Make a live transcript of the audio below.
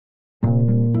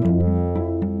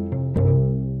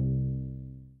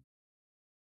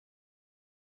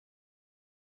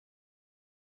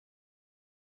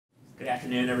Good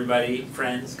afternoon, everybody,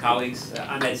 friends, colleagues.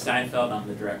 I'm Ed Steinfeld. I'm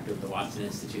the director of the Watson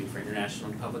Institute for International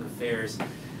and Public Affairs.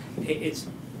 It's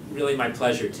really my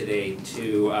pleasure today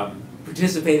to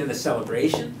participate in the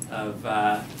celebration of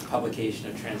publication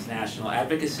of transnational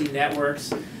advocacy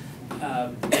networks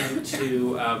and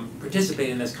to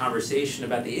participate in this conversation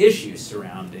about the issues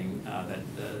surrounding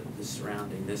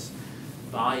surrounding this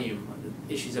volume,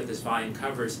 the issues that this volume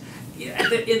covers.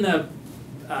 In the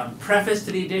preface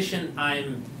to the edition,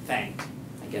 I'm thanked,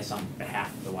 I guess, on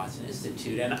behalf of the Watson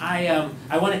Institute, and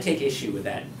I want to take issue with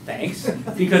that thanks,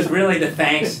 because really the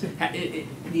thanks, it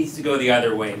needs to go the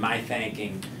other way, my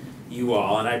thanking you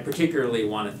all, and I particularly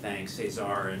want to thank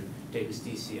César and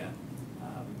Dejusticia.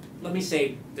 Let me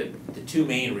say the two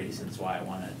main reasons why I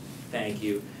want to thank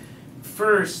you.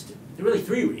 First, there are really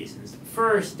three reasons.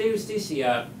 First,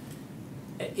 Dejusticia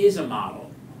is a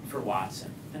model for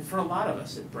Watson, and for a lot of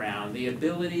us at Brown. The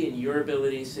ability, and your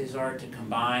ability, César, to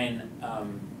combine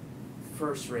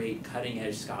first-rate,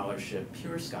 cutting-edge scholarship,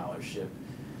 pure scholarship,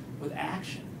 with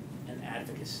action and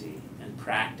advocacy and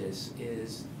practice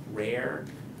is rare,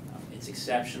 it's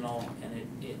exceptional, and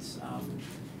it's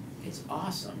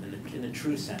awesome in the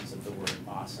true sense of the word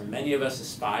awesome. Many of us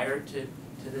aspire to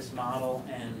this model,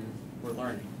 and we're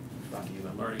learning from you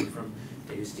and learning from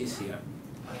Dejusticia.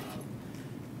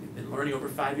 We've been learning over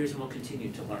 5 years, and we'll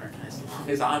continue to learn as long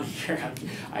as I'm here.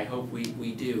 I hope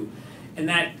we do. And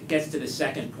that gets to the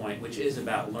second point, which is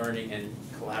about learning and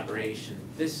collaboration.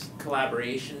 This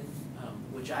collaboration,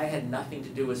 which I had nothing to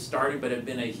do with starting, but have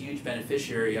been a huge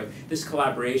beneficiary of, this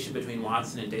collaboration between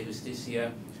Watson and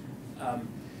Dejusticia,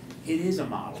 it is a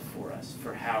model for us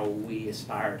for how we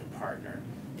aspire to partner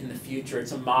in the future.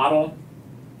 It's a model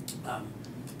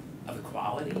of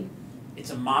equality. It's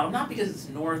a model, not because it's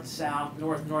north-south,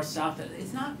 north-north-south.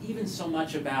 It's not even so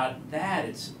much about that.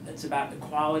 It's about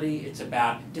equality. It's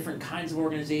about different kinds of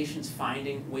organizations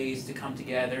finding ways to come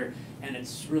together. And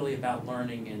it's really about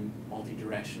learning in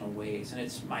multi-directional ways. And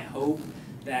it's my hope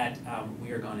that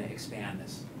we are going to expand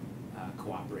this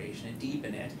cooperation and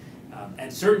deepen it,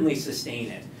 and certainly sustain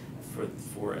it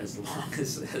for as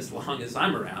long as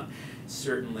I'm around,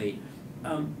 certainly.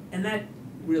 And that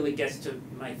really gets to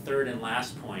my third and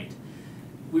last point.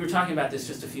 We were talking about this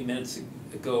just a few minutes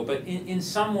ago, but in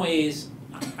some ways,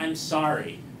 I'm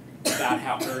sorry about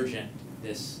how urgent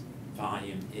this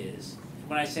volume is.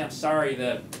 When I say I'm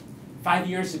sorry, 5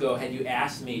 years ago, had you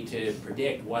asked me to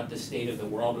predict what the state of the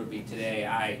world would be today,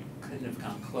 I couldn't have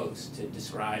come close to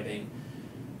describing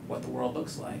what the world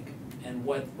looks like, and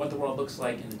what the world looks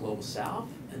like in the global south,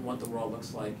 and what the world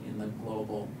looks like in the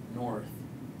global north.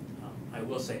 I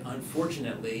will say,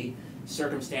 unfortunately,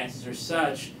 circumstances are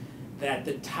such that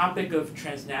the topic of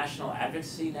transnational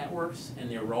advocacy networks and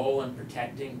their role in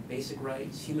protecting basic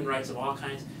rights, human rights of all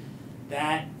kinds,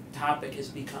 that topic has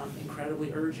become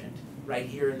incredibly urgent right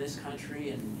here in this country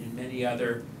and in many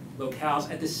other locales,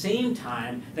 at the same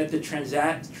time that the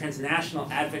transnational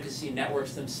advocacy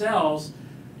networks themselves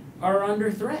are under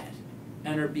threat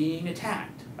and are being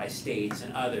attacked by states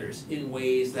and others in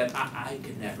ways that I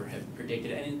could never have predicted,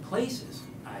 and in places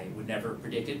I would never have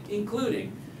predicted,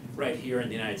 including right here in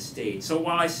the United States. So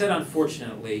while I said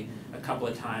unfortunately a couple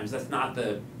of times, that's not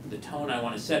the tone I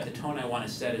want to set. The tone I want to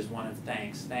set is one of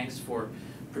thanks. Thanks for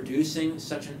producing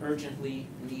such an urgently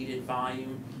needed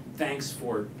volume. Thanks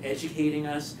for educating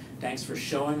us. Thanks for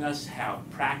showing us how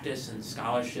practice and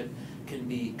scholarship can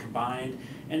be combined.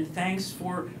 And thanks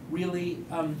for really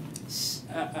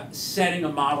setting a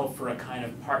model for a kind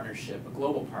of partnership, a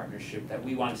global partnership that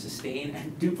we want to sustain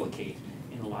and duplicate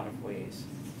in a lot of ways.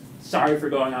 Sorry for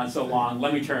going on so long.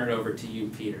 Let me turn it over to you,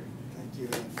 Peter. Thank you.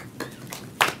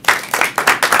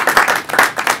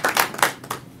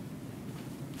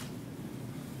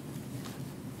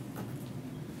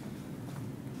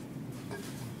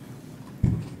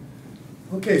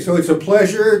 Okay, so it's a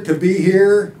pleasure to be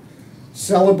here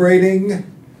celebrating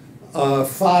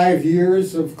 5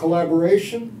 years of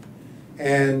collaboration,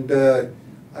 and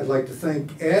I'd like to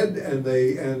thank Ed and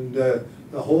the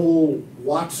whole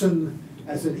Watson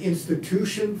as an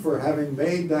institution for having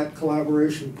made that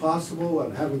collaboration possible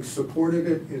and having supported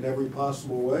it in every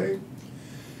possible way.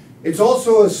 It's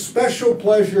also a special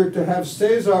pleasure to have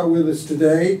César with us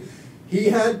today. He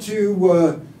had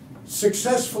to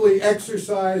successfully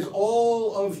exercise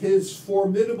all of his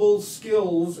formidable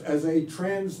skills as a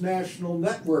transnational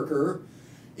networker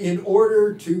in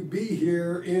order to be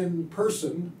here in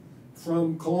person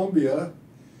from Colombia,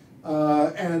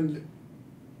 and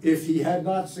if he had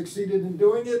not succeeded in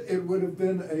doing it, it would have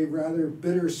been a rather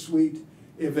bittersweet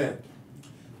event.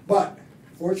 But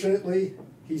fortunately,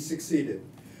 he succeeded.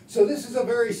 So this is a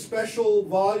very special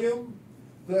volume.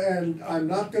 and I'm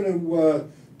not going to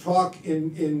talk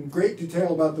in great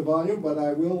detail about the volume, but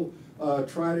I will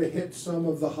try to hit some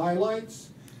of the highlights.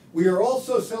 We are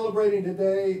also celebrating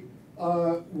today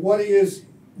what is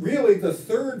really the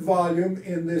third volume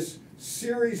in this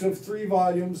series of 3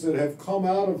 volumes that have come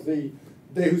out of the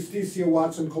Dejusticia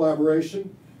Watson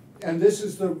collaboration. And this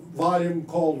is the volume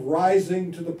called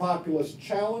Rising to the Populist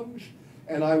Challenge.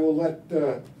 And I will let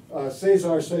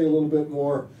César say a little bit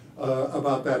more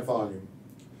about that volume.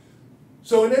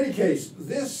 So in any case,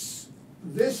 this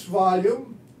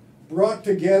volume brought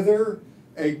together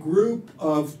a group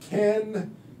of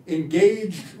 10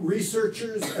 engaged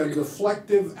researchers and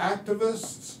reflective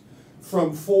activists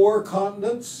from 4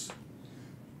 continents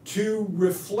to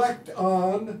reflect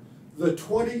on the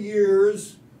 20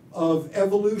 years of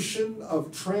evolution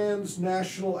of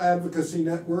transnational advocacy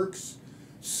networks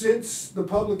since the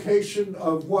publication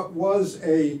of what was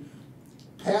a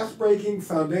path-breaking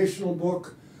foundational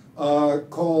book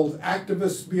called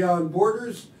Activists Beyond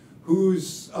Borders,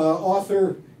 whose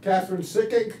author, Kathryn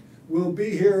Sikkink, will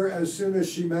be here as soon as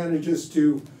she manages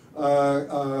to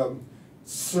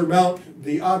surmount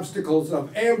the obstacles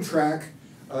of Amtrak,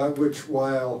 which,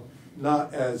 while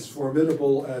not as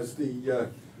formidable as the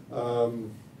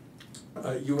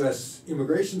U.S.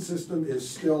 immigration system, is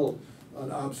still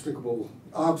an obstacle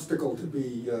to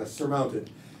be surmounted.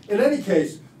 In any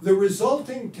case, the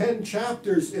resulting 10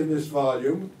 chapters in this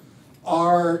volume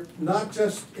are not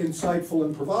just insightful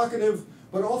and provocative,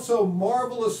 but also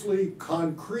marvelously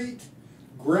concrete,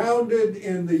 grounded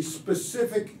in the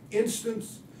specific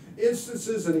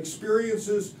instances and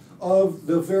experiences of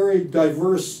the very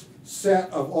diverse set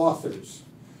of authors.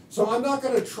 So I'm not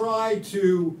going to try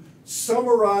to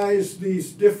summarize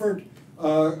these different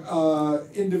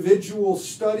individual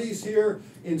studies here.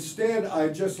 Instead,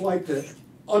 I'd just like to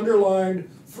underline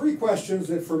 3 questions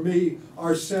that for me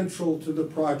are central to the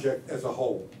project as a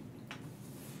whole.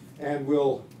 And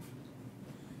we'll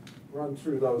run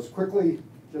through those quickly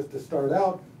just to start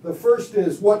out. The first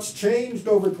is, what's changed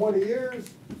over 20 years?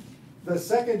 The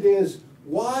second is,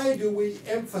 why do we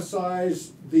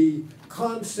emphasize the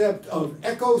concept of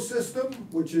ecosystem,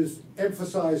 which is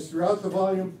emphasized throughout the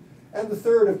volume? And the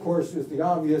third, of course, is the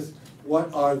obvious: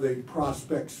 what are the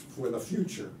prospects for the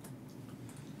future?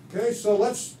 Okay, so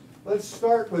let's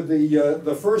start with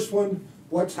the first one,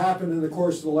 what's happened in the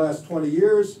course of the last 20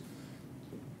 years.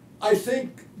 I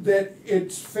think that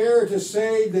it's fair to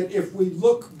say that if we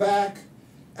look back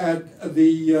at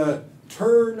the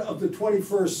turn of the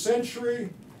 21st century,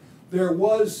 there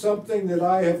was something that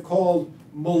I have called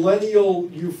millennial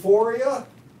euphoria.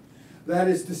 That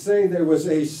is to say, there was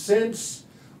a sense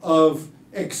of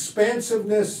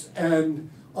expansiveness and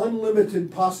unlimited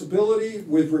possibility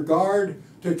with regard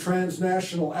to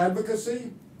transnational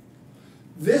advocacy.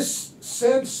 This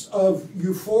sense of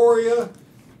euphoria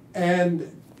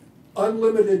and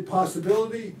unlimited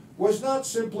possibility was not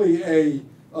simply an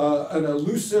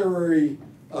illusory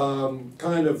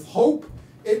kind of hope.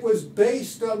 It was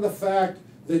based on the fact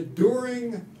that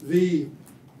during the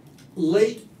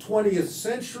late 20th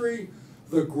century,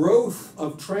 the growth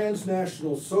of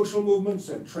transnational social movements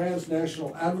and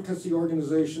transnational advocacy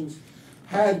organizations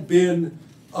had been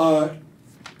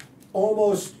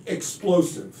almost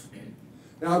explosive.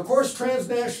 Now, of course,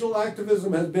 transnational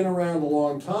activism has been around a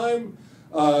long time.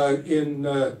 In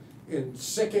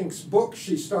Sikkink's book,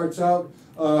 she starts out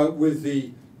with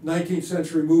the 19th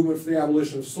century movement for the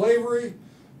abolition of slavery.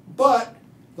 But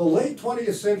the late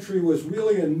 20th century was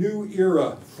really a new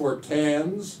era for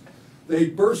TANs. They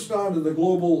burst onto the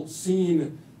global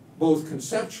scene both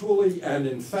conceptually and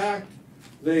in fact.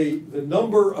 The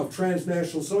number of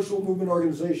transnational social movement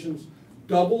organizations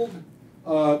doubled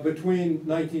between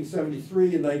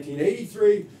 1973 and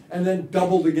 1983, and then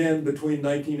doubled again between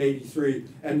 1983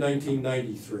 and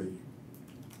 1993.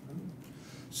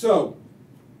 So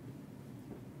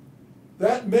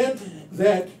that meant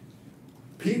that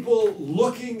people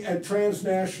looking at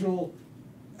transnational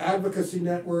advocacy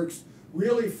networks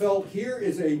really felt here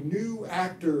is a new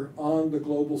actor on the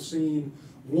global scene,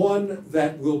 one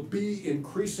that will be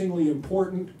increasingly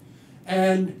important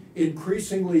and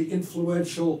increasingly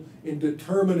influential in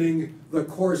determining the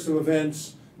course of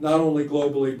events, not only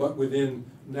globally but within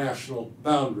national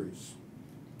boundaries.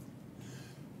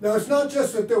 Now, it's not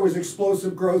just that there was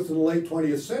explosive growth in the late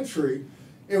 20th century.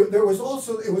 It was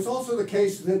also the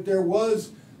case that there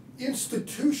was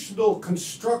institutional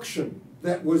construction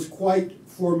that was quite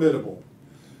formidable.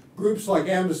 Groups like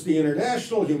Amnesty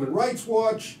International, Human Rights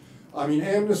Watch.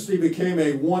 Amnesty became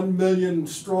a 1 million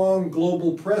strong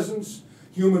global presence.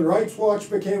 Human Rights Watch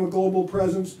became a global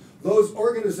presence. Those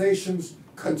organizations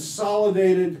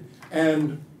consolidated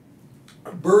and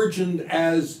burgeoned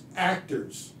as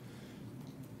actors.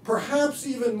 Perhaps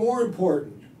even more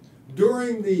important,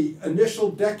 during the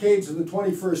initial decades of the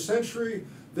 21st century,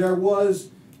 there was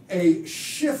a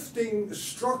shifting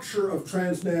structure of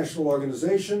transnational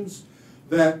organizations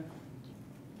that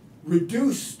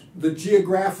reduced the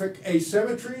geographic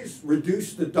asymmetries,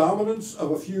 reduced the dominance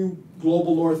of a few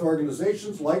global north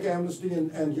organizations like Amnesty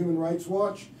and Human Rights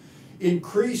Watch,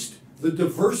 increased the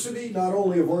diversity not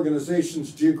only of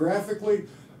organizations geographically,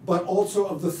 but also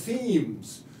of the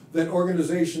themes that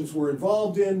organizations were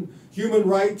involved in. Human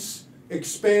rights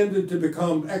expanded to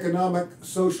become economic,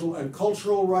 social, and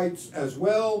cultural rights as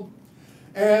well.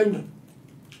 And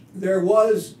there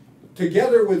was,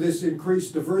 together with this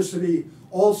increased diversity,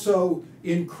 also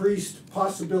increased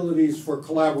possibilities for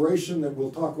collaboration that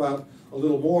we'll talk about a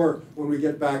little more when we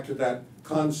get back to that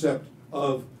concept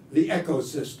of the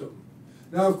ecosystem.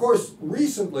 Now, of course,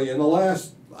 recently, in the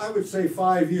last, I would say,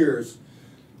 5 years,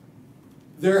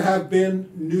 there have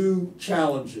been new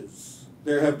challenges.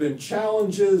 There have been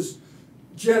challenges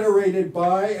generated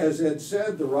by, as Ed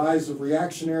said, the rise of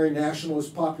reactionary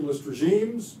nationalist populist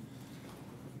regimes,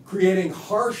 creating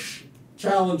harsh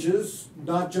challenges,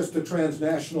 not just to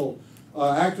transnational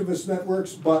activist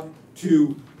networks, but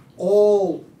to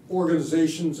all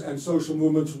organizations and social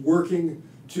movements working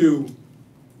to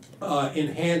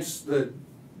enhance the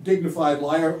dignified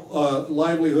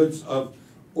livelihoods of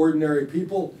ordinary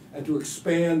people and to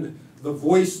expand the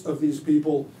voice of these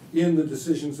people in the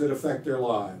decisions that affect their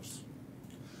lives.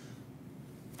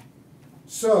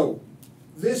 So,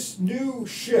 this new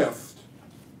shift,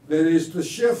 that is the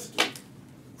shift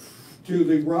to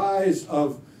the rise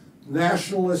of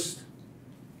nationalist,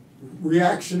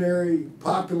 reactionary,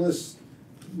 populist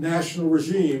national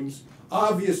regimes,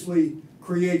 obviously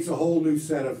creates a whole new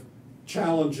set of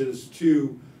challenges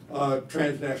to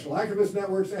transnational activist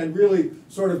networks and really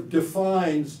sort of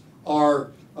defines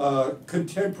our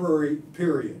contemporary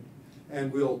period.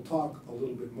 And we'll talk a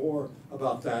little bit more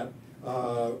about that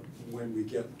when we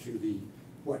get to the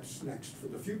what's next for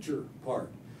the future part.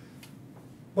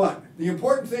 But the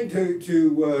important thing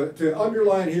to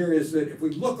underline here is that if we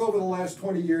look over the last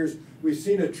 20 years, we've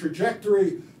seen a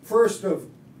trajectory first of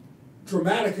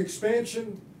dramatic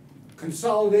expansion,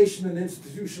 consolidation and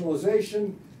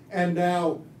institutionalization, and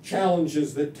now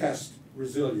challenges that test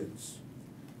resilience.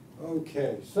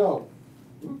 Okay, so,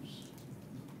 oops,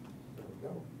 there we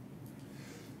go.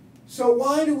 So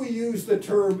why do we use the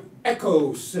term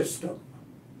ecosystem?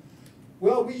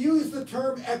 Well, we use the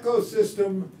term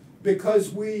ecosystem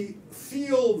because we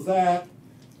feel that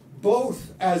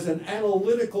both as an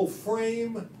analytical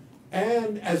frame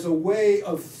and as a way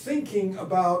of thinking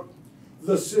about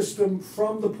the system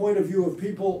from the point of view of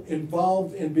people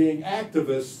involved in being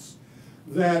activists,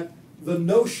 that the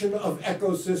notion of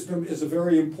ecosystem is a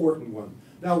very important one.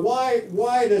 Now,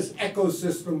 why does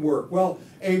ecosystem work? Well,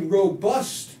 a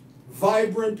robust,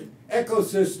 vibrant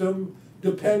ecosystem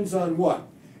depends on what?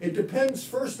 It depends,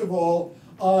 first of all,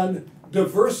 on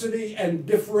diversity and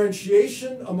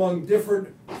differentiation among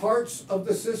different parts of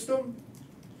the system,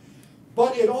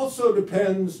 but it also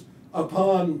depends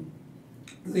upon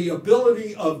the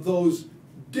ability of those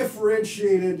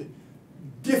differentiated,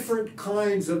 different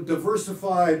kinds of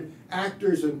diversified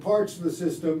actors and parts of the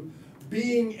system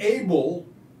being able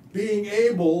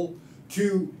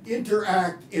to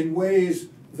interact in ways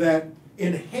that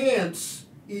enhance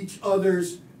each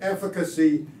other's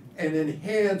efficacy and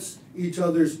enhance each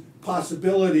other's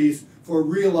possibilities for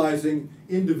realizing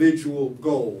individual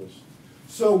goals.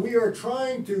 So we are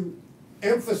trying to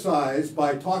emphasize,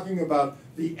 by talking about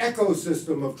the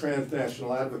ecosystem of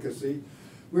transnational advocacy,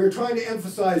 we're trying to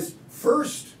emphasize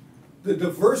first the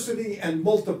diversity and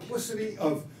multiplicity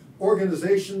of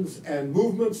organizations and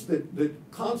movements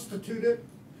that constitute it,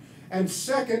 and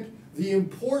second, the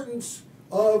importance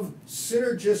of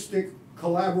synergistic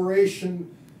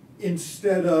collaboration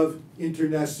instead of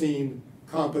internecine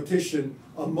competition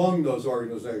among those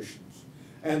organizations.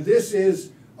 And this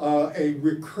is a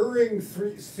recurring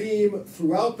theme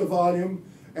throughout the volume,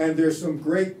 and there's some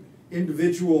great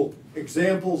individual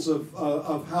examples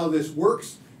of how this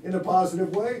works in a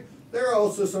positive way. There are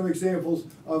also some examples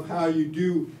of how you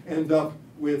do end up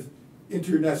with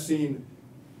internecine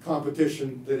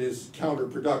competition that is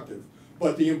counterproductive.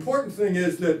 But the important thing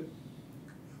is that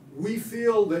we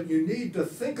feel that you need to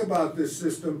think about this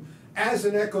system as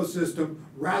an ecosystem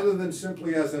rather than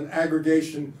simply as an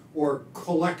aggregation or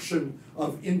collection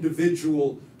of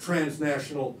individual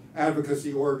transnational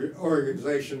advocacy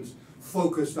organizations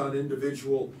focused on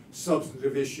individual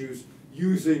substantive issues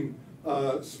using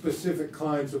specific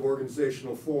kinds of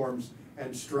organizational forms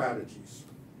and strategies.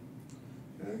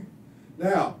 Okay?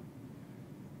 Now,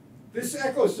 This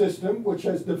ecosystem, which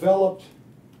has developed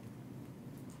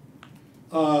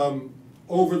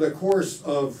over the course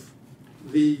of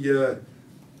the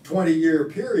 20-year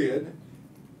period,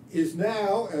 is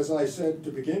now, as I said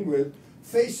to begin with,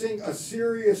 facing a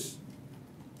serious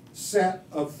set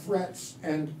of threats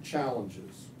and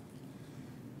challenges.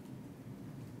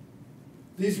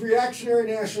 These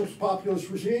reactionary nationalist populist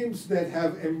regimes that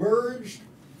have emerged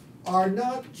are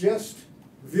not just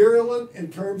virulent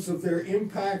in terms of their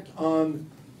impact on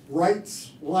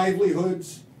rights,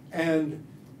 livelihoods, and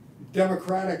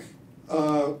democratic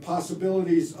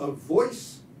possibilities of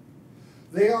voice.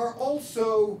 They are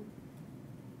also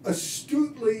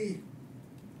astutely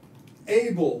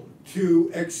able to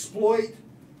exploit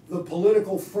the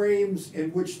political frames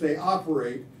in which they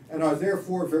operate and are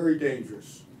therefore very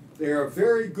dangerous. They are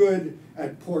very good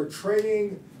at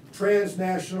portraying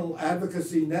transnational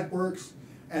advocacy networks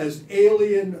as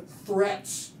alien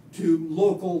threats to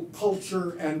local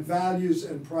culture and values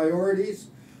and priorities.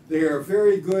 They are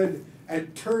very good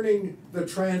at turning the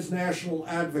transnational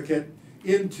advocate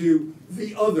into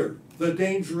the other, the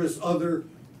dangerous other,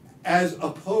 as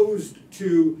opposed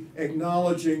to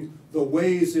acknowledging the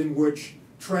ways in which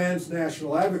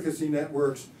transnational advocacy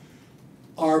networks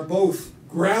are both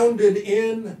grounded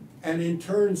in and in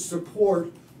turn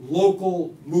support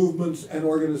local movements and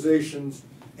organizations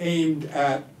aimed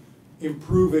at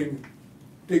improving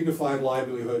dignified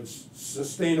livelihoods,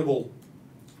 sustainable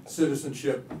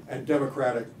citizenship, and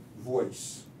democratic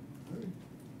voice.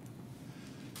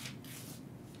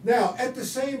 Now, at the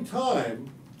same time,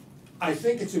 I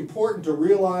think it's important to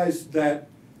realize that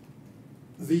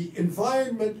the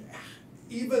environment,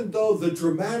 even though the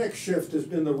dramatic shift has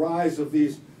been the rise of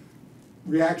these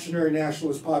reactionary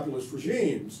nationalist populist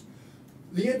regimes,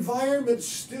 the environment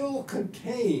still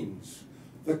contains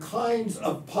the kinds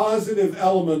of positive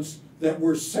elements that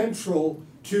were central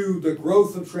to the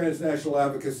growth of transnational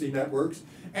advocacy networks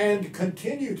and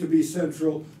continue to be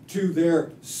central to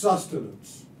their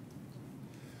sustenance.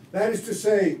 That is to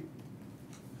say,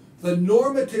 the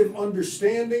normative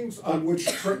understandings on which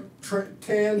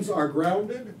TANs are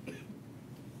grounded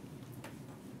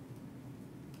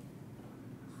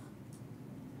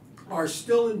are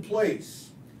still in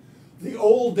place. The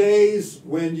old days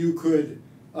when you could,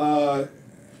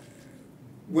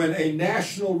 when a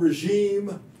national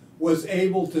regime was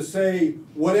able to say,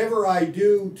 whatever I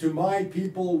do to my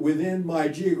people within my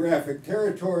geographic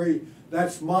territory,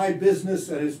 that's my business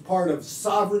and is part of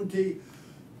sovereignty.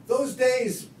 Those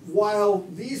days, while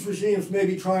these regimes may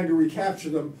be trying to recapture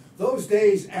them, those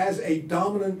days as a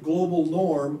dominant global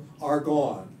norm are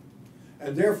gone.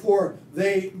 And therefore,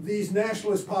 these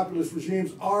nationalist populist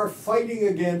regimes are fighting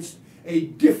against a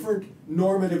different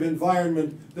normative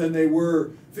environment than they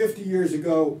were 50 years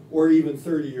ago or even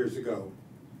 30 years ago.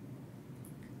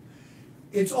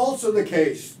 It's also the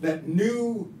case that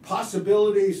new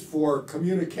possibilities for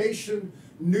communication,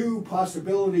 new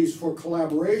possibilities for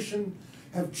collaboration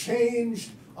have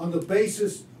changed on the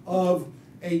basis of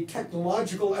a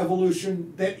technological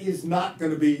evolution that is not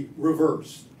going to be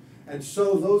reversed. And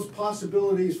so those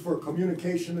possibilities for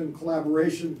communication and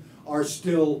collaboration are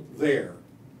still there.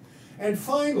 And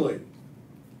finally,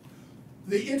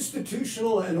 the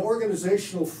institutional and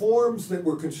organizational forms that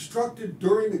were constructed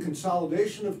during the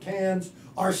consolidation of TANs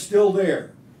are still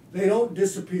there. They don't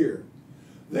disappear.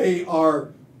 They are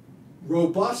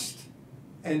robust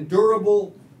and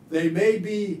durable. They may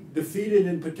be defeated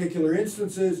in particular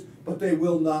instances, but they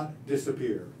will not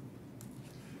disappear.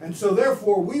 And so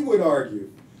therefore, we would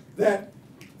argue that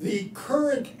the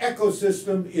current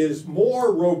ecosystem is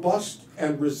more robust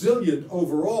and resilient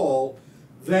overall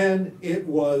than it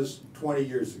was 20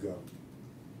 years ago.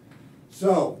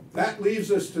 So that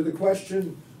leaves us to the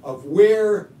question of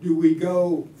where do we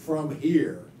go from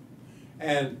here?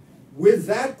 And with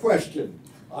that question,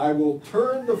 I will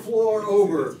turn the floor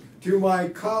over to my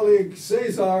colleague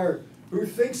César, who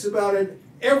thinks about it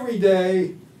every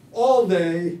day, all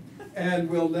day, and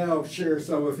will now share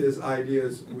some of his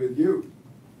ideas with you.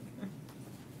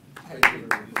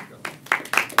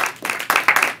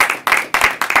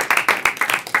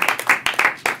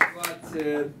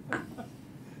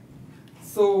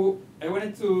 So I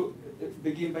wanted to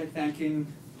begin by thanking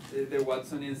the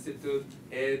Watson Institute,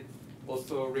 Ed,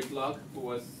 also Rick Locke, who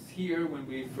was here when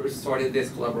we first started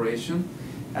this collaboration,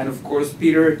 and of course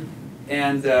Peter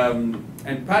and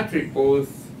Patrick,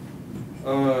 both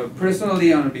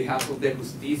personally on behalf of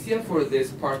Dejusticia for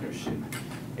this partnership.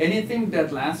 Anything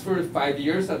that lasts for 5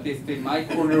 years, at least in my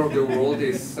corner of the world,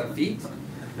 is a feat.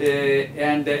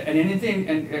 And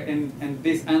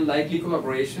these unlikely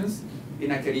collaborations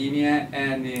in academia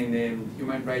and in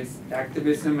human rights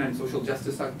activism and social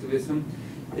justice activism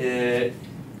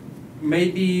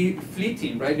may be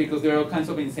fleeting, right? Because there are all kinds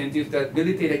of incentives that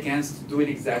militate against doing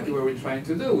exactly what we're trying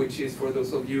to do, which is, for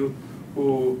those of you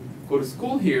who go to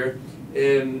school here,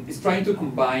 is trying to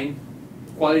combine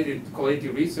quality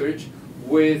research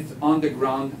with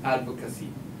on-the-ground advocacy.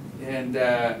 And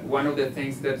one of the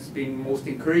things that's been most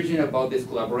encouraging about this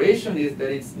collaboration is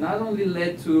that it's not only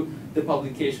led to the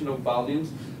publication of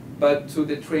volumes, but to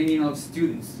the training of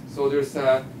students. So there's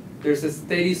a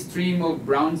steady stream of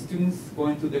Brown students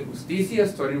going to the Justicia,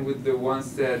 starting with the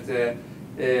ones that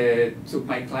took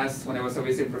my class when I was a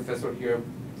visiting professor here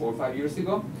 4 or 5 years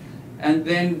ago. And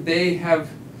then they have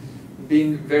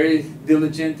been very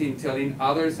diligent in telling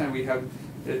others, and we have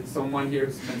someone here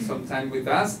who spent some time with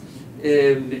us,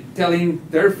 telling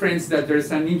their friends that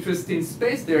there's an interesting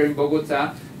space there in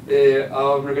Bogota, an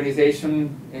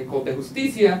organization called the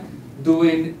Justicia,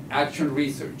 doing action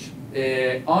research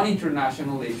on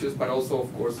international issues, but also,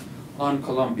 of course, on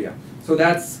Colombia. So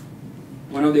that's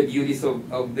one of the beauties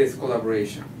of this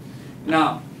collaboration.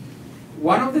 Now,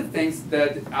 one of the things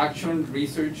that action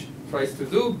research tries to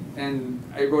do, and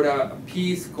I wrote a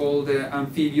piece called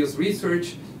Amphibious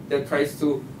Research that tries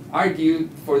to argue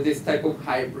for this type of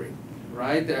hybrid,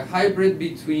 right? A hybrid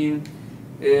between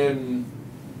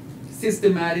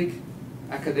systematic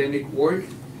academic work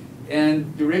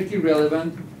and directly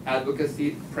relevant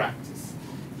advocacy practice.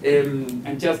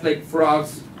 And just like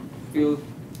frogs feel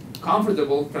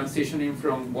comfortable transitioning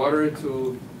from water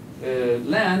to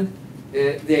land,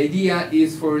 the idea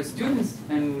is for students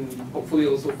and hopefully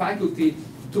also faculty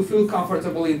to feel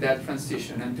comfortable in that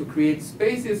transition and to create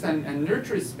spaces and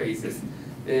nurture spaces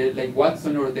like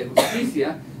Watson or the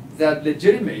Justicia that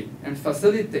legitimate and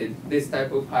facilitate this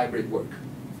type of hybrid work.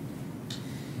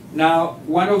 Now,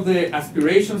 one of the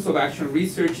aspirations of action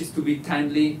research is to be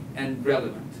timely and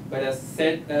relevant. But as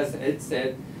Ed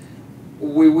said,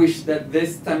 we wish that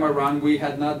this time around we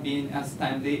had not been as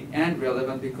timely and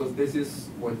relevant, because this is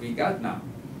what we got now,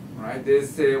 right?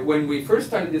 This when we first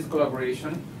started this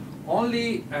collaboration,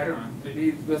 only, I don't know, maybe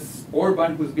it was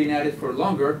Orban who's been at it for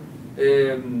longer,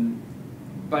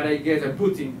 but I guess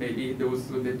Putin, maybe those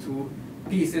were the two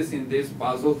pieces in this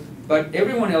puzzle, but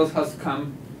everyone else has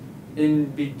come in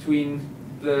between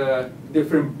the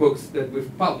different books that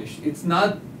we've published. It's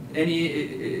not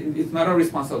a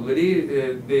responsibility.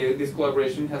 This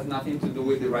collaboration has nothing to do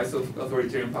with the rise of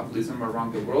authoritarian populism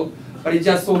around the world, but it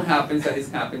just so happens that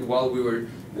it's happened while we were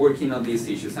working on these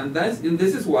issues. And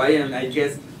this is why, and I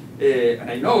guess, and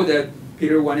I know that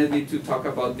Peter wanted me to talk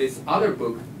about this other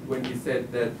book when he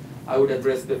said that I would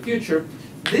address the future.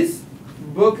 This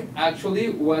book actually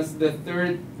was the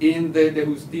third in the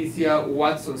Justicia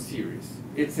Watson series.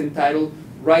 It's entitled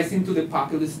Rising to the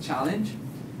Populist Challenge,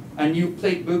 a new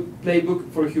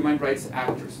playbook for human rights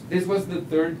actors. This was the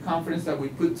third conference that we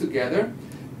put together,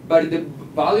 but the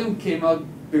volume came out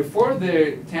before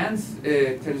the 10th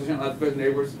Transnational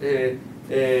Advocacy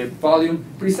volume,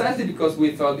 precisely because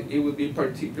we thought it would be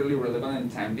particularly relevant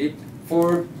and timely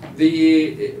for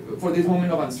this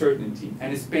moment of uncertainty.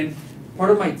 And I spent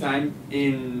part of my time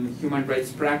in human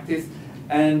rights practice,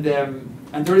 and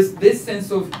there is this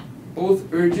sense of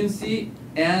both urgency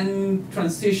and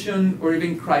transition or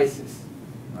even crisis,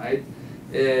 right?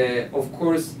 Of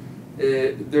course,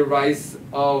 the rise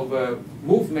of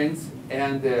movements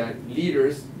and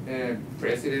leaders,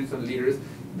 presidents and leaders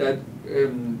that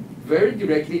very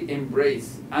directly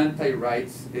embrace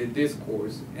anti-rights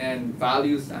discourse and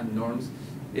values and norms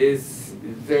is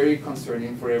very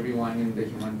concerning for everyone in the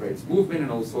human rights movement,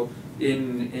 and also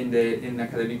in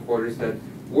academic quarters that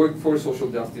work for social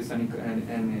justice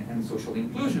and social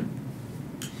inclusion.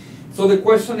 So the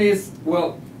question is,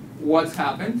 well, what's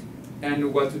happened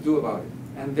and what to do about it?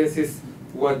 And this is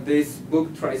what this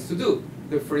book tries to do.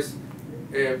 The first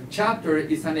chapter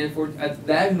is an effort at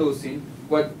diagnosing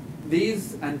what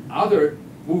these and other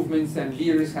movements and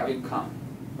leaders have in common,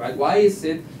 right? Why is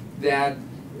it that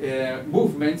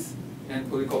movements and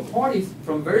political parties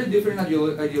from very different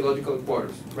ideological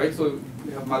quarters, right? So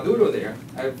we have Maduro there,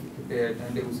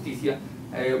 and the Justicia.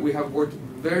 We have worked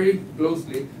very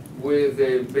closely with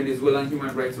Venezuelan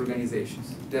human rights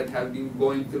organizations that have been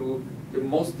going through the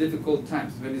most difficult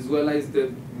times. Venezuela is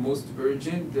the most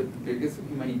urgent, the biggest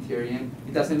humanitarian.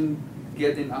 It doesn't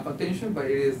get enough attention, but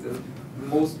it is the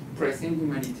most pressing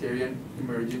humanitarian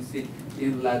emergency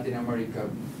in Latin America.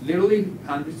 Literally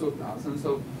hundreds of thousands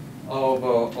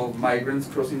of migrants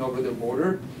crossing over the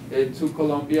border to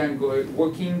Colombia and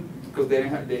working, because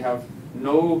they have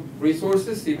no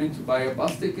resources even to buy a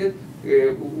bus ticket,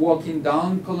 walking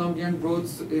down Colombian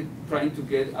roads, trying to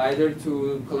get either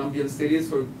to Colombian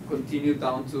cities or continue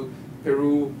down to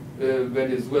Peru,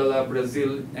 Venezuela,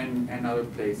 Brazil, and other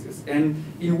places. And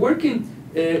in working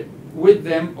with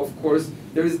them, of course,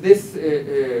 there is this,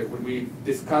 when we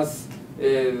discuss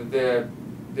the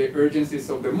urgencies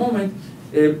of the moment,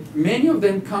 many of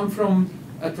them come from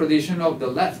a tradition of the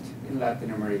left in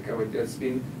Latin America, which has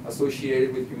been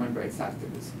associated with human rights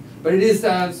activists. But it is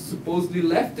a supposedly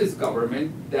leftist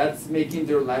government that's making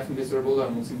their life miserable,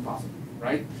 almost impossible,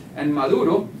 right? And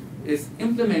Maduro is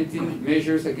implementing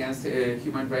measures against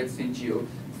human rights NGO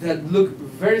that look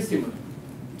very similar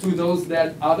to those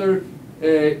that other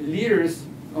leaders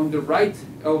on the right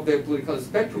of the political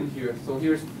spectrum here. So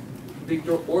here's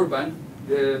Viktor Orban,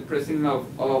 the president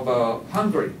of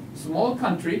Hungary. Small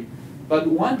country, but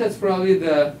one that's probably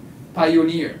the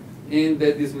pioneer in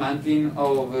the dismantling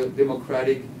of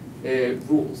democratic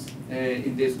rules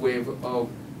in this wave of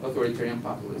authoritarian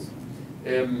populism.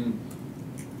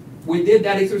 We did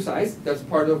that exercise. That's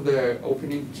part of the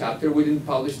opening chapter. We didn't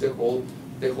publish the whole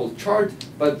chart,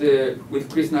 but with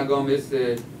Krishna Gomez,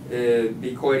 the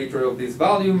co-editor of this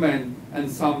volume, and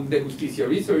some Dejusticia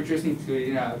researchers,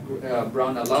 including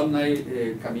Brown alumni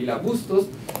Camila Bustos,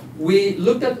 we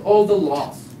looked at all the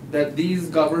laws that these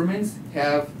governments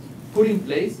have put in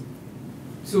place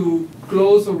to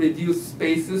close or reduce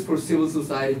spaces for civil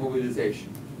society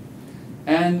mobilization.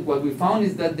 And what we found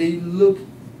is that they look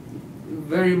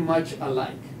very much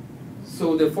alike.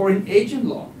 So the foreign agent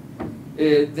law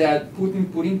that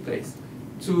Putin put in place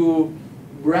to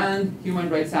brand human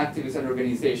rights activists and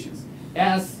organizations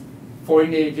as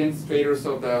foreign agents, traitors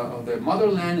of the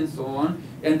motherland and so on,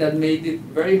 and that made it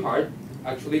very hard,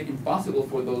 actually impossible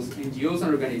for those NGOs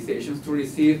and organizations to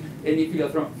receive any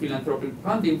philanthropic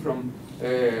funding from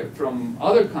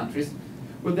other countries.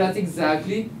 But that's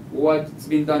exactly what's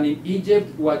been done in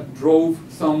Egypt, what drove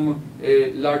some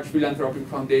large philanthropic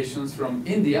foundations from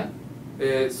India.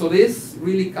 So this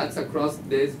really cuts across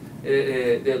this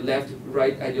the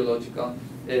left-right ideological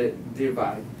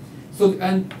divide. So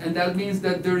and that means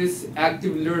that there is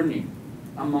active learning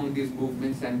among these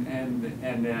movements and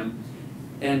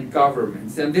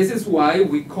governments. And this is why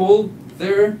we call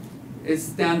their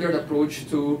standard approach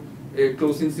to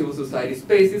closing civil society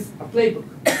spaces a playbook.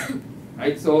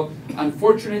 Right? So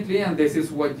unfortunately, and this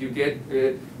is what you get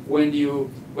what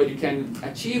you can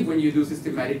achieve when you do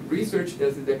systematic research,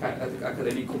 that's the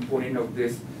academic component of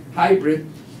this hybrid,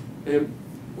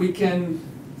 we can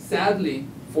sadly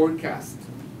forecast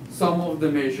some of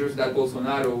the measures that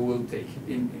Bolsonaro will take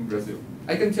in Brazil.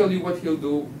 I can tell you what he'll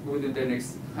do within the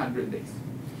next 100 days.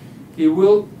 He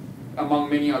will, among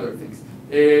many other things.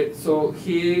 So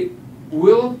he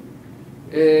will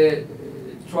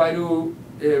try to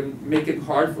make it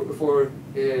hard for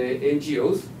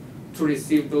NGOs to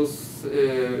receive those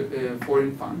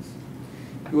foreign funds.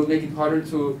 He will make it harder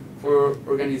for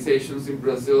organizations in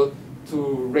Brazil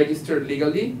to register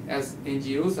legally as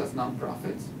NGOs, as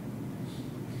nonprofits.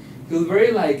 He will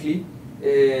very likely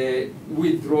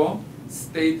withdraw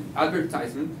state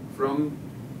advertisement from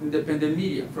independent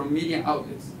media, from media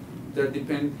outlets that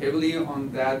depend heavily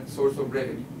on that source of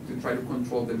revenue to try to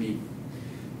control the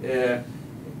media.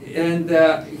 And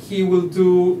he will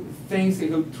do things,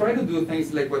 he'll try to do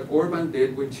things like what Orban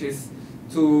did, which is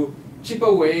to chip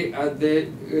away at the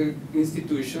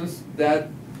institutions that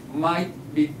might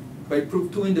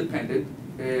prove too independent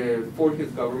for his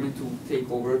government to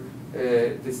take over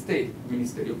the state,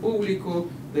 Ministerio Público,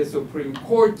 the Supreme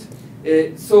Court.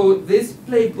 So this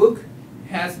playbook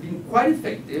has been quite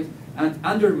effective at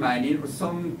undermining, or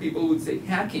some people would say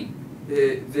hacking,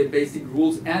 the basic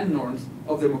rules and norms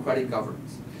of democratic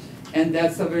governance. And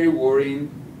that's a very worrying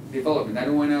development. I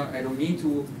don't mean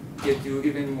to get you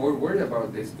even more worried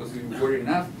about this, because you're worried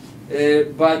enough.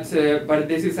 But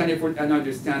this is an effort at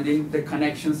understanding the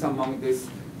connections among these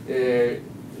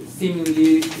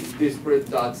seemingly disparate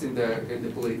dots in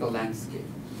the political landscape.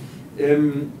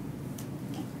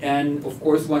 And of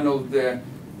course, one of the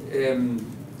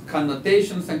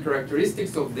connotations and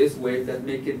characteristics of this wave that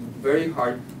make it very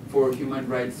hard for human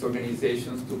rights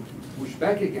organizations to push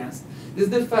back against is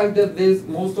the fact that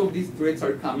most of these threats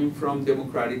are coming from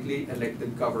democratically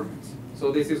elected governments.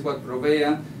 So this is what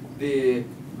Provea, the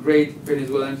great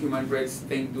Venezuelan human rights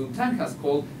think tank has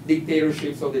called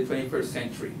dictatorships of the 21st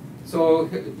century. So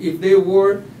if there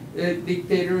were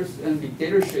dictators and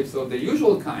dictatorships of the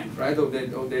usual kind, right, of the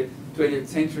 20th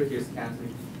century, here's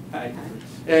Kathryn, hi,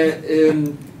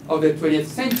 of the 20th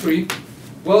century,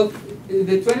 well,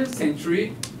 the 20th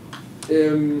century,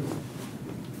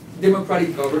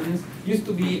 democratic governance used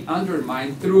to be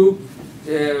undermined through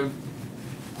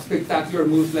spectacular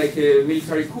moves like a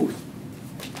military coup,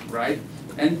 right?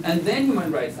 And then human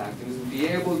rights activists will be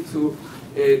able to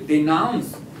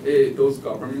denounce those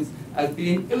governments as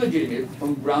being illegitimate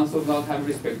on grounds of not having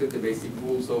respected the basic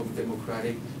rules of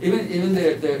democratic, even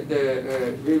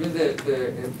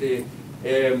the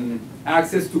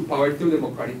access to power through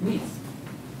democratic means.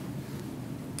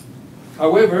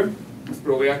 However, as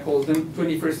Provea calls them,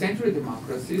 21st century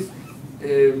democracies,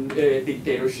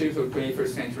 dictatorships or 21st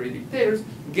century dictators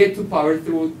get to power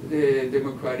through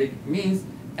democratic means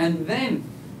and then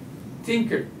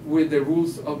tinker with the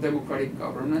rules of democratic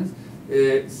governance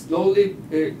slowly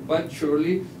but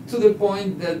surely, to the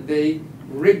point that they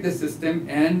rig the system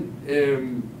and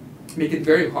make it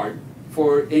very hard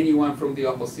for anyone from the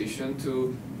opposition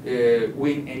to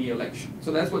win any election.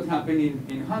 So that's what happened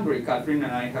in Hungary. Kathryn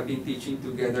and I have been teaching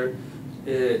together,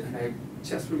 and I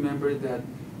just remember that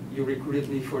you recruited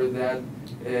me for that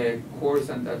course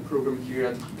and that program here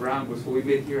at Brown. So we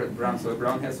met here at Brown. So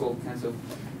Brown has all kinds of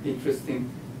interesting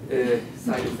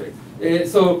side effects.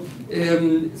 So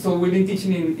we've been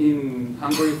teaching in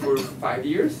Hungary for 5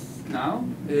 years now,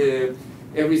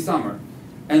 every summer.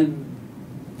 And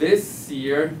this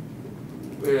year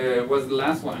was the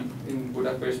last one in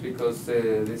Budapest because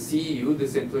the CEU, the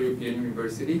Central European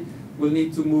University, will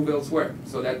need to move elsewhere.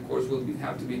 So that course will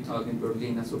have to be taught in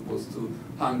Berlin as opposed to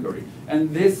Hungary.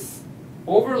 And this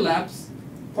overlaps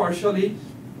partially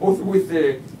both with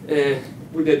the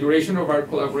duration of our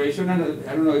collaboration, and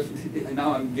I don't know if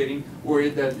now I'm getting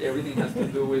worried that everything has to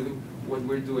do with what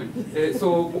we're doing.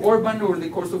 So Orban, over the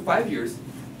course of 5 years,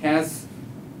 has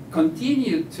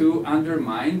continued to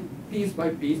undermine piece by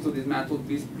piece, to dismantle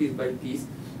piece by piece,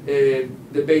 the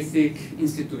basic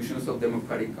institutions of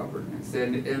democratic governance.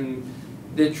 And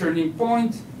the turning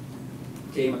point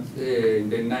came in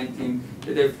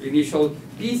the initial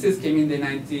pieces came in the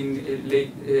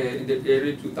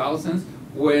early 2000s,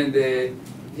 when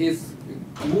his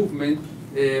movement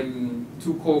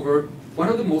took over one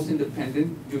of the most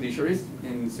independent judiciaries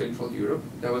in Central Europe.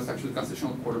 That was actually the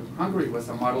Constitutional Court of Hungary. It was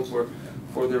a model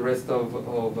for the rest of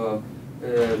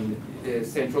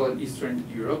Central and Eastern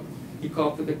Europe. He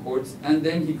co-opted the courts, and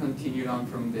then he continued on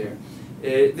from there.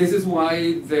 This is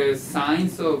why the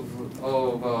signs of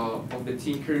the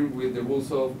tinkering with the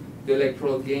rules of the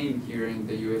electoral game here in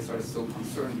the US are so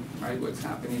concerning, right? What's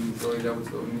happening in Florida, what's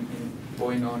going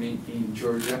on in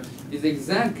Georgia is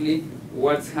exactly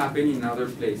what's happening in other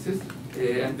places.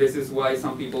 And this is why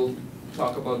some people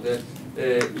talk about the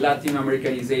Latin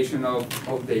Americanization of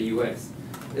the US.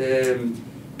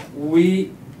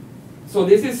 So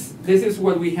this is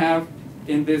what we have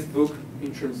in this book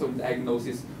in terms of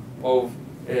diagnosis of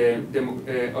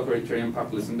authoritarian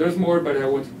populism. There's more, but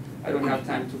I don't have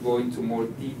time to go into more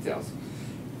details.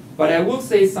 But I will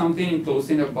say something in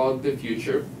closing about the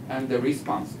future and the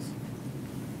responses.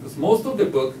 Because most of the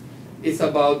book is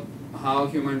about how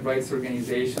human rights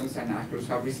organizations and actors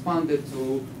have responded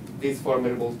to these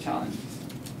formidable challenges.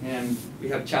 And we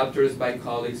have chapters by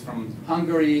colleagues from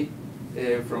Hungary,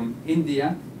 from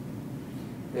India,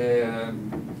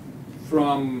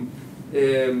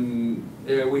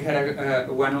 we had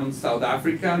one on South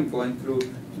Africa. I'm going through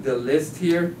the list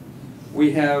here.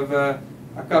 We have a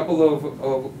couple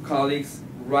of colleagues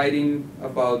writing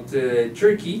about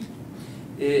Turkey,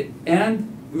 and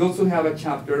we also have a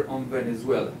chapter on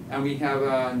Venezuela. And we have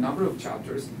a number of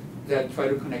chapters that try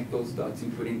to connect those dots,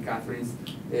 including Kathryn's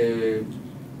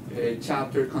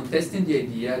chapter contesting the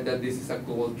idea that this is a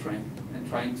global trend and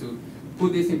trying to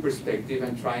put this in perspective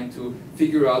and trying to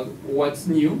figure out what's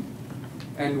new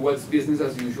and what's business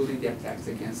as usual in the attacks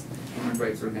against human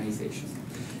rights organizations.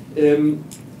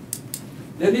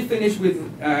 Let me finish with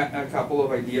a couple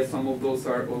of ideas. Some of those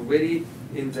are already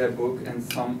in the book, and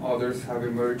some others have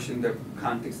emerged in the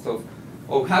context of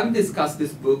having discussed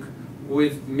this book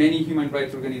with many human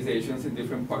rights organizations in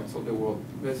different parts of the world.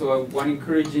 So one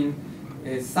encouraging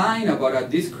sign about a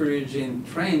discouraging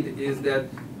trend is that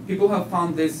people have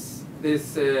found this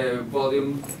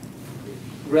volume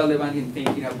relevant in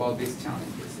thinking about these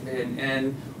challenges.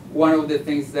 And one of the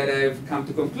things that I've come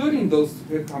to conclude in those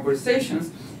conversations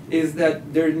is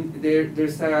that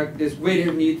there's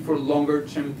greater need for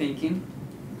longer-term thinking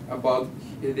about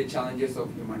the challenges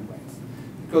of human rights.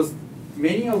 Because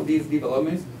many of these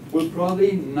developments will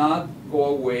probably not go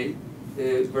away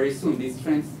very soon. These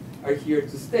trends are here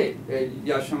to stay.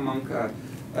 Yasha Monk, a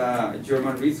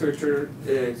German researcher,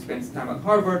 spends time at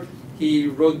Harvard. He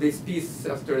wrote this piece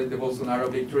after the Bolsonaro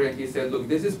victory, and he said, "Look,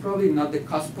 this is probably not the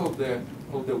cusp of the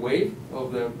wave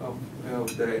of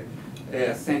the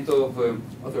ascent of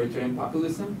authoritarian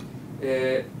populism,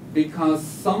 because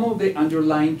some of the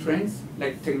underlying trends,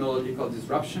 like technological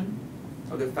disruption,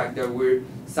 of the fact that we're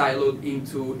siloed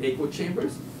into echo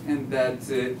chambers, and that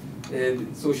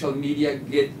social media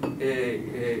get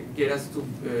us to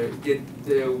get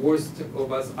the worst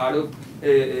of us out of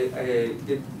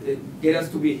get us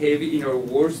to behave in our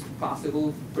worst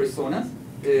possible personas.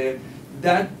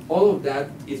 That all of that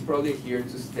is probably here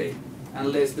to stay,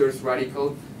 unless there's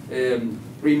radical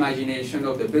reimagination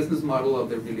of the business model of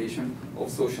the relation of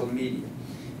social media.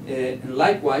 And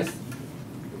likewise,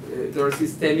 there are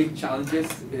systemic challenges,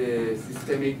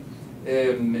 systemic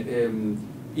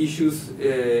issues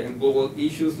and global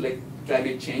issues like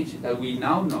climate change that we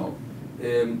now know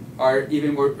are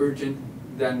even more urgent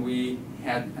than we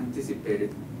had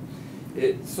anticipated.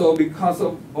 So because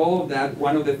of all of that,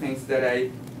 one of the things that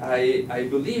I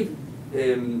believe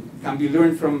can be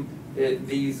learned from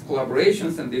these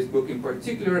collaborations and this book in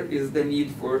particular is the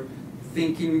need for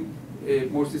thinking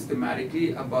more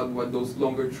systematically about what those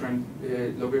longer term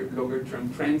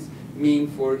trends mean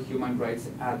for human rights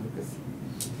advocacy.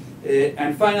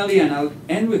 And finally, and I'll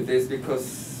end with this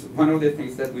because one of the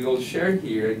things that we all share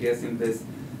here, I guess, in this,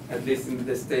 at least in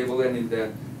this table and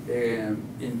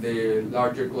in the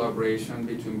larger collaboration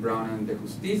between Brown and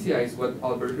Dejusticia, is what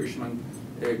Albert Hirschman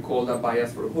called a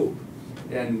bias for hope.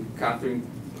 And Kathryn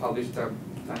published a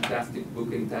fantastic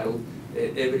book entitled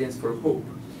Evidence for Hope.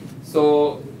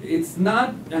 So it's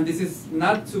not, and this is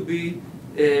not to be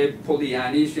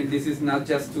Pollyannish, and this is not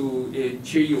just to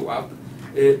cheer you up,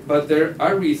 but there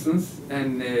are reasons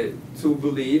and to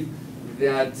believe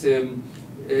that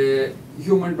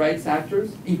human rights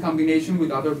actors, in combination with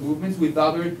other movements, with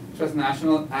other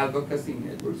transnational advocacy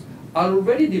networks, are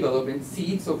already developing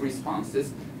seeds of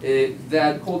responses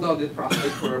that hold out the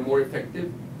prospect for a more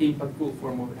effective, impactful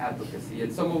form of advocacy.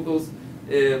 And some of those,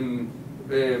 and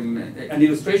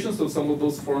illustrations of some of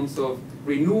those forms of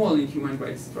renewal in human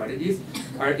rights strategies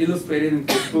are illustrated in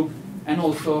this book and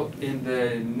also in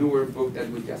the newer book that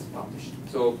we just published.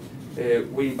 So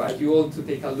we invite you all to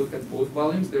take a look at both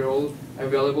volumes. They're all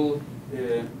available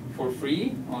for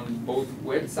free on both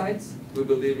websites. We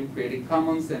believe in Creative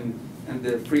Commons and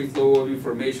the free flow of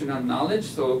information and knowledge.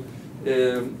 So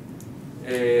they're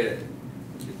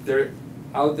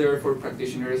out there for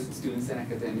practitioners, students, and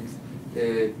academics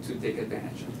to take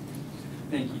advantage of.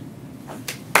 Thank you.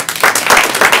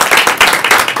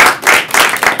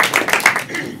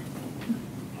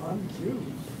 On cue.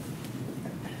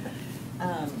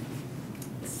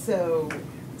 So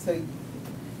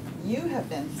you have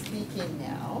been speaking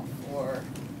now for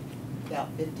about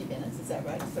 50 minutes, is that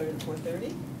right? It started at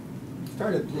 4:30?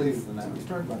 Started later than that. We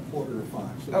started about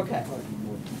 4:45. So okay.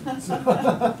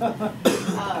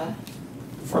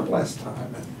 For less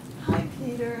time. Hi,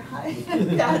 Peter. Hi,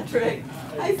 Patrick.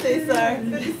 Hi, César.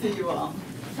 Good to see you all.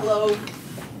 Hello,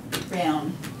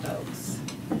 Brown folks.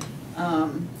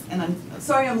 And I'm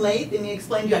sorry I'm late. Let me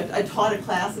explain to you. I taught a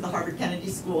class at the Harvard Kennedy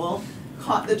School,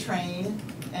 caught the train,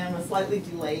 and was slightly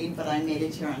delayed, but I made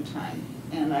it here on time.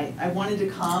 And I wanted to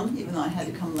come, even though I had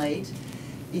to come late,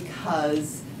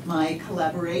 because my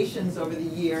collaborations over the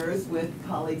years with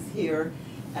colleagues here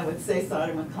and with César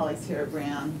and with colleagues here at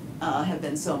Brown have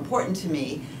been so important to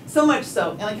me. So much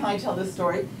so, and can I tell this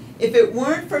story? If it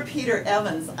weren't for Peter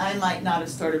Evans, I might not have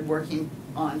started working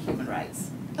on human rights.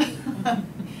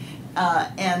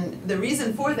 And the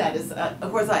reason for that is, of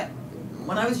course,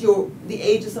 when I was the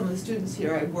age of some of the students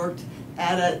here, I worked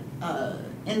at a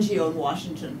NGO in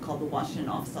Washington called the Washington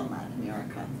Office on Latin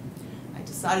America. I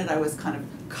decided I was kind of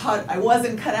I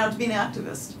wasn't cut out to be an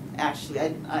activist, actually.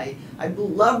 I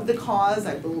loved the cause,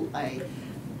 I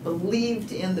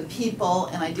believed in the people,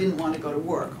 and I didn't want to go to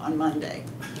work on Monday.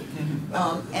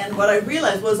 And what I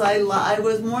realized was I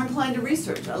was more inclined to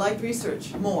research. I liked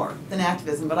research more than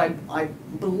activism, but I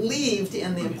believed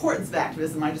in the importance of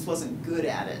activism. I just wasn't good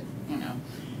at it, you know.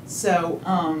 So,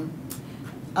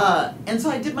 and so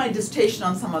I did my dissertation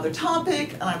on some other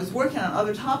topic, and I was working on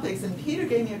other topics, and Peter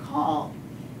gave me a call,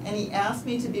 and he asked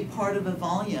me to be part of a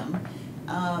volume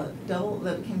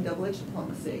that became Double-Edged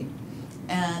Diplomacy.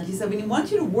 And he said, we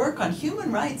want you to work on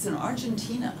human rights in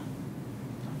Argentina.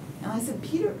 And I said,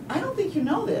 Peter, I don't think you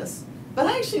know this, but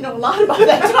I actually know a lot about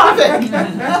that topic.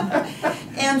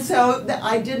 And so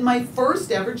I did my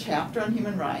first ever chapter on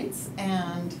human rights,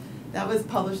 and that was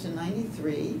published in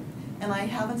 '93, and I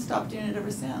haven't stopped doing it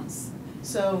ever since.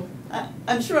 So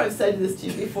I'm sure I've said this to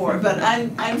you before, but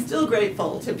I'm still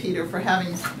grateful to Peter for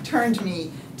having turned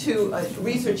me to a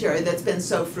research area that's been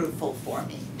so fruitful for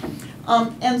me.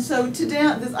 And so today,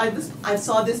 I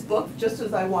saw this book just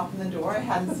as I walked in the door. I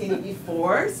hadn't seen it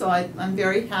before, so I'm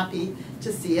very happy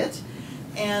to see it.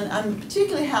 And I'm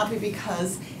particularly happy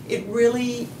because it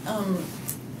really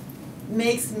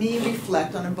makes me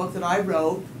reflect on a book that I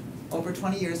wrote over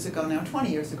 20 years ago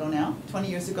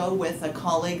with a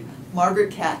colleague,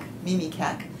 Margaret Keck, Mimi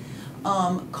Keck,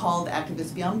 called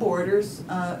Activists Beyond Borders,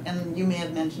 and you may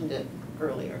have mentioned it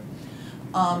earlier.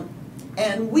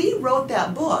 And we wrote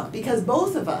that book because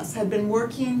both of us had been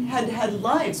working, had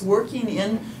lives working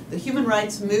in the human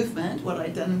rights movement, what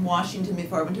I'd done in Washington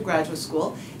before I went to graduate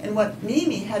school, and what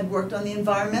Mimi had worked on the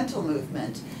environmental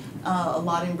movement, a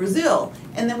lot in Brazil.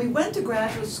 And then we went to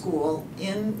graduate school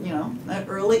in, the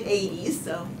early 80s,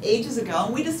 so ages ago,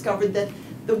 and we discovered that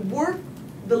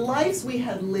the lives we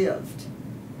had lived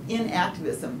in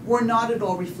activism were not at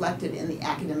all reflected in the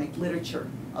academic literature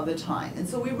of the time. And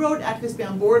so we wrote Activists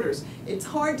Beyond Borders. It's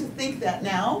hard to think that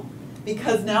now,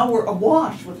 because now we're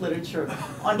awash with literature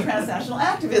on transnational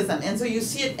activism. And so you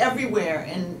see it everywhere,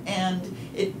 and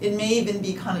it may even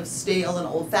be kind of stale and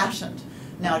old-fashioned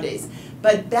nowadays.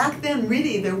 But back then,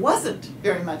 really, there wasn't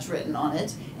very much written on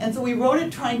it. And so we wrote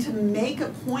it trying to make a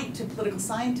point to political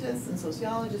scientists and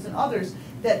sociologists and others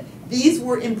that these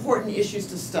were important issues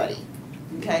to study.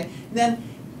 Okay? Then,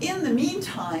 in the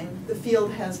meantime, the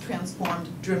field has transformed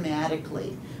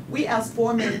dramatically. We asked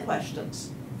 4 main questions.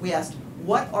 We asked,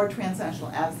 what are transnational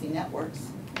advocacy networks?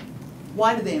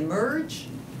 Why do they emerge?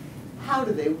 How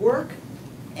do they work?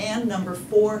 And number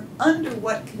 4, under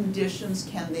what conditions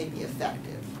can they be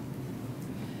effective?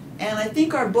 And I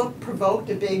think our book provoked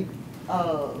a big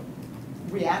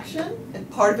reaction. And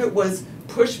part of it was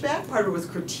pushback, part of it was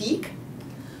critique.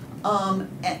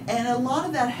 And a lot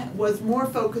of that was more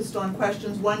focused on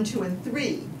questions 1, 2, and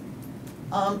 3.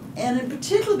 And in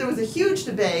particular, there was a huge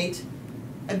debate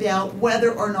about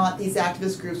whether or not these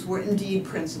activist groups were indeed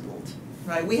principled.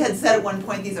 Right? We had said at one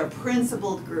point these are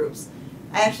principled groups.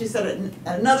 I actually said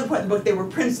at another point in the book they were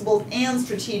principled and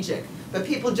strategic, but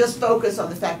people just focused on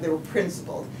the fact they were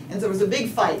principled. And so there was a big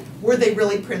fight. Were they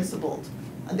really principled?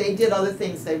 They did other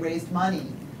things. They raised money.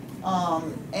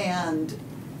 And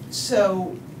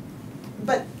so,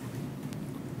 but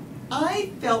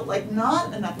I felt like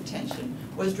not enough attention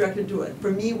was directed to it.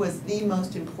 For me, was the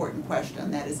most important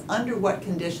question. That is, under what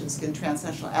conditions can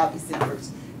transnational advocacy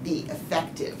networks be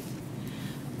effective?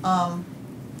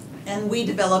 And we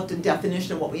developed a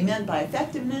definition of what we meant by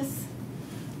effectiveness.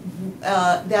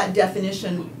 That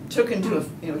definition took into,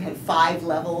 had 5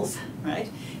 levels, right?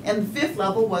 And the 5th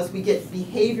level was we get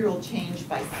behavioral change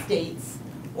by states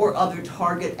or other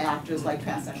target actors like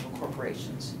transnational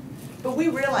corporations. But we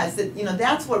realized that,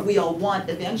 that's what we all want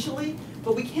eventually,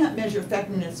 but we can't measure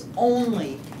effectiveness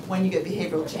only when you get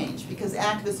behavioral change, because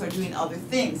activists are doing other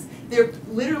things. They're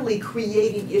literally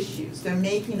creating issues. They're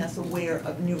making us aware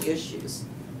of new issues.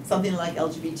 Something like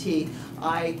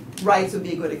LGBTI rights would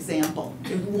be a good example.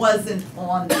 It wasn't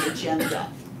on the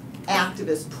agenda.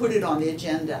 Activists put it on the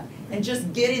agenda. And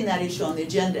just getting that issue on the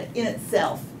agenda in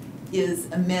itself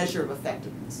is a measure of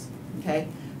effectiveness. Okay?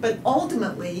 But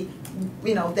ultimately,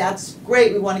 that's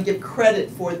great. We want to give credit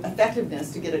for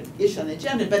effectiveness to get an issue on the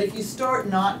agenda. But if you start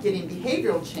not getting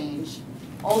behavioral change,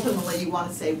 ultimately you want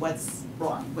to say what's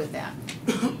wrong with that.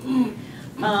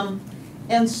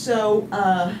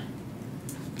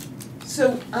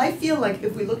 So I feel like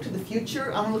if we look to the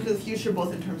future, I want to look to the future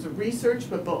both in terms of research,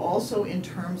 but also in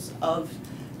terms of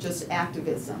just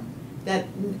activism, that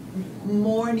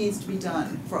more needs to be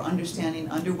done for understanding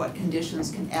under what conditions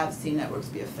can advocacy networks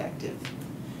be effective.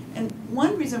 And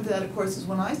one reason for that, of course, is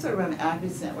when I started running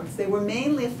advocacy networks, they were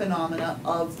mainly a phenomena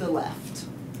of the left,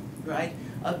 right?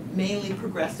 Of mainly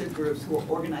progressive groups who were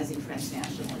organizing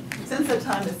transnationally. Since that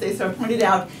time, as César pointed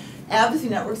out, advocacy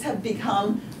networks have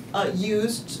become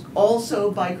used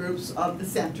also by groups of the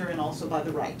center and also by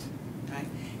the right.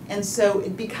 And so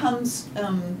it becomes,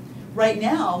 right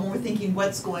now, when we're thinking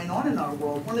what's going on in our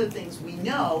world, one of the things we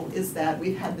know is that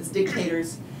we've had this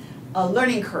dictator's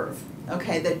learning curve,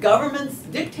 okay, that governments,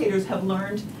 dictators have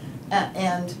learned,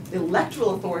 and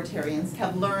electoral authoritarians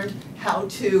have learned how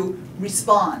to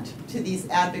respond to these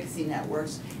advocacy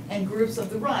networks, and groups of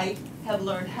the right have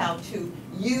learned how to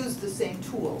use the same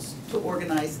tools to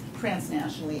organize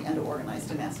transnationally and to organize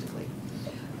domestically.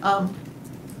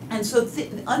 And so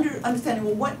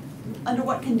understanding, well, under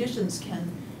what conditions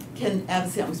can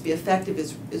advocacy networks be effective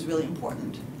is really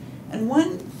important. And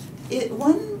one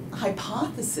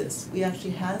hypothesis we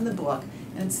actually had in the book,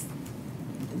 and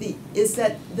is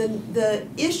that the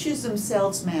issues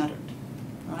themselves mattered,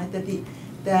 right?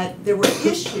 That there were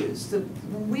issues that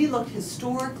when we looked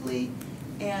historically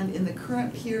and in the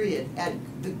current period at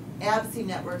the advocacy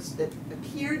networks that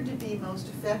appeared to be most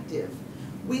effective,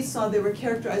 we saw they were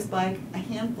characterized by a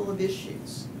handful of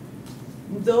issues.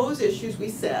 Those issues, we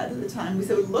said at the time, we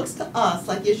said it looks to us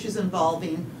like issues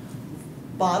involving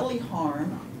bodily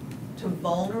harm to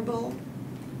vulnerable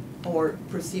or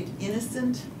perceived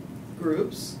innocent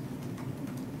groups,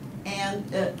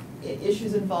 and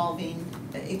issues involving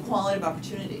equality of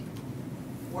opportunity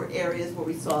were areas where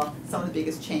we saw some of the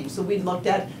biggest change. So we looked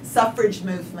at suffrage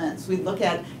movements, we looked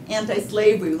at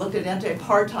anti-slavery, we looked at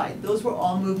anti-apartheid. Those were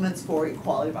all movements for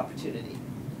equality of opportunity,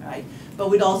 right? But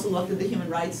we'd also looked at the human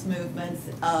rights movements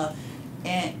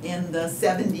in the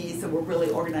 70s that were really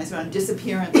organized around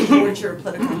disappearance, torture,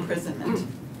 political imprisonment.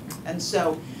 And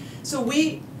so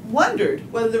we wondered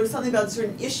whether there was something about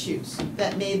certain issues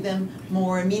that made them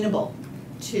more amenable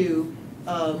to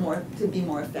be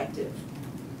more effective.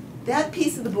 That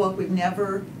piece of the book we've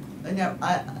never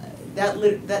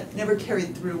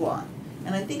carried through on,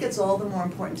 and I think it's all the more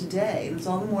important today, and it's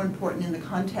all the more important in the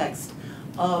context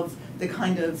of the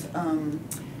kind of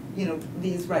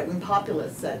these right-wing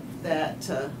populists that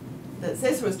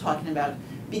César was talking about,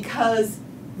 because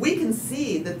we can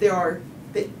see that there are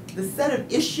the set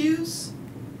of issues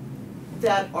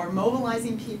that are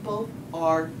mobilizing people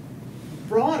are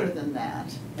broader than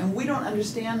that, and we don't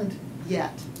understand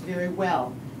yet very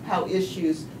well how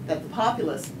issues that the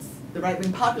populists, the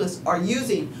right-wing populists, are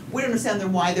using. We don't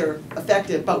understand why they're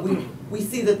effective, but we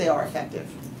see that they are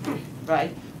effective,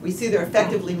 right? We see they're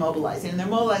effectively mobilizing, and they're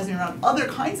mobilizing around other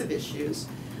kinds of issues.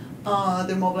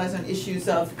 They're mobilizing on issues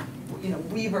of,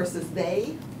 we versus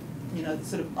they,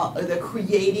 sort of the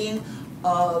creating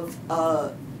of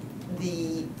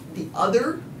the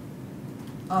other,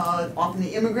 often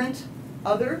the immigrant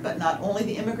other, but not only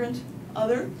the immigrant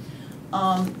other.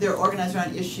 They're organized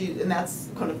around issues, and that's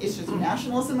kind of issues of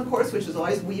nationalism, of course, which is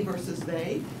always we versus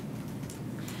they.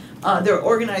 They're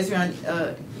organized around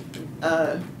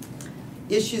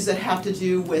issues that have to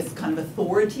do with kind of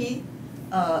authority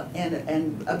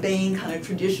and obeying kind of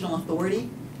traditional authority.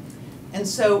 And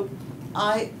so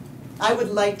I would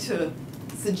like to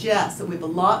suggest that we have a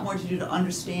lot more to do to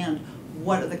understand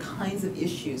what are the kinds of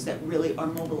issues that really are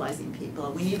mobilizing people.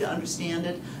 And we need to understand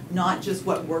it, not just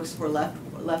what works for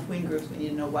left-wing groups. We need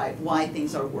to know why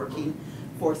things are working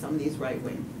for some of these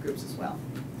right-wing groups as well.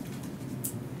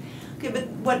 Okay, but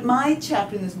what my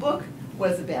chapter in this book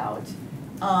was about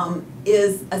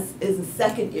is a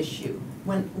second issue.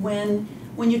 When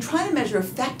you try to measure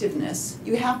effectiveness,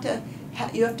 you have to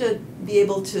be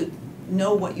able to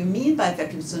know what you mean by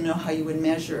effectiveness and know how you would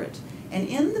measure it. And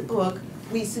in the book,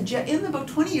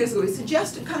 20 years ago, we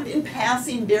suggested, kind of in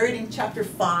passing, buried in chapter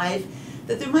 5,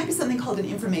 that there might be something called an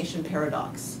information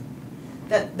paradox.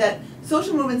 That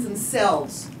social movements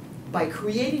themselves, by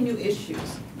creating new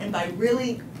issues and by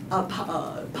really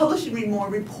publishing more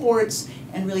reports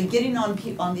and really getting on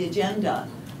the agenda,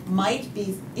 might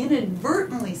be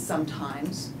inadvertently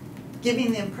sometimes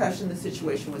giving the impression the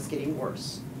situation was getting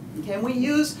worse. Okay, and we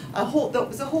use there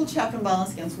was a whole chapter on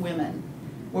violence against women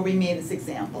where we made this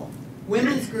example.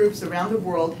 Women's groups around the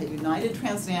world had united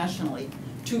transnationally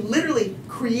to literally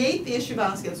create the issue of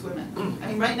violence against women. I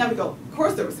mean, right now we go, of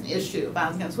course there was an issue of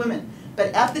violence against women, but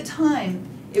at the time,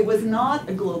 it was not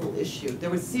a global issue. There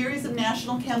were a series of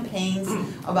national campaigns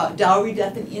about dowry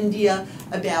death in India,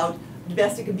 about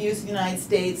domestic abuse in the United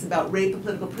States, about rape of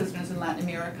political prisoners in Latin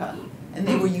America, and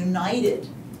they were united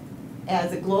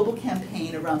as a global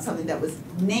campaign around something that was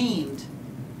named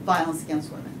violence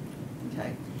against women.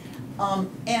 Okay.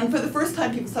 And for the first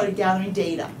time, people started gathering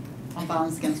data on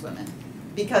violence against women,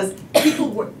 because people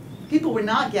were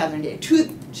not gathering data.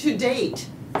 To date,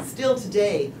 still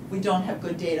today, we don't have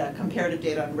good data, comparative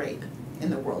data on rape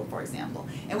in the world, for example.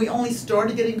 And we only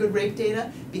started getting good rape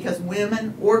data because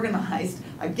women organized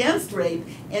against rape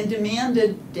and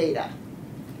demanded data.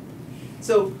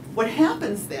 So what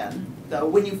happens then, though,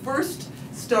 when you first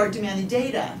start demanding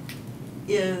data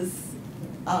is,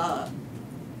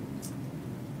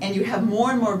 and you have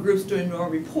more and more groups doing more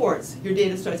reports, your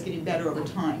data starts getting better over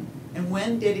time. And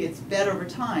when data gets better over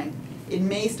time, it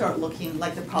may start looking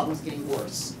like the problem's getting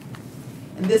worse.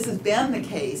 And this has been the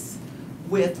case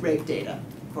with rape data,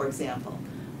 for example.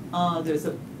 There's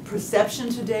a perception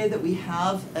today that we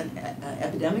have an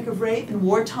epidemic of rape in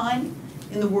wartime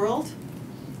in the world.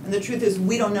 And the truth is,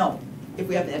 we don't know if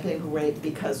we have an epidemic of rape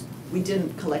because we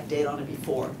didn't collect data on it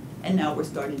before. And now we're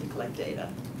starting to collect data.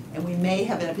 And we may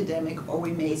have an epidemic, or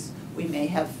we may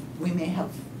have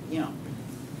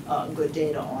good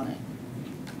data on it.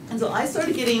 And so I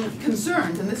started getting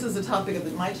concerned, and this is the topic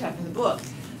of my chapter in the book,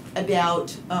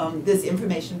 about this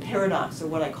information paradox, or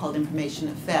what I called information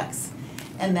effects.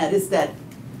 And that is that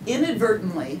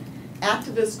inadvertently,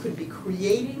 activists could be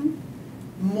creating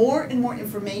more and more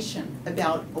information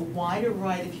about a wider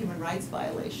variety of human rights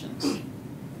violations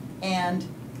and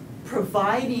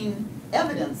providing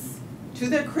evidence to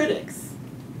their critics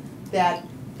that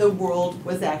the world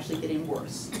was actually getting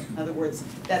worse. In other words,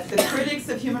 that the critics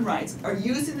of human rights are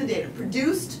using the data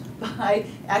produced by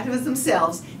activists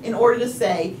themselves in order to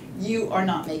say, you are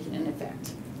not making an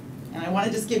effect. And I want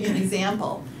to just give you an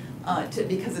example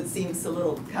because it seems a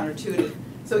little counterintuitive.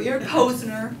 So Eric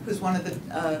Posner, who's one of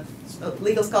the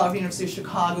legal scholar of the University of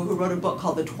Chicago, who wrote a book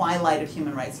called The Twilight of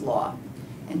Human Rights Law.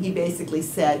 And he basically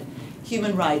said,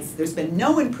 human rights, there's been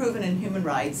no improvement in human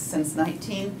rights since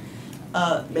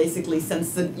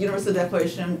since the Universal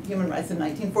Declaration of Human Rights in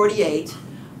 1948.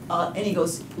 And he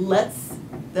goes,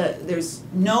 there's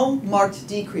no marked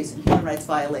decrease in human rights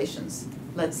violations.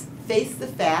 Let's face the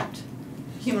fact,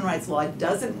 human rights law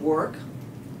doesn't work,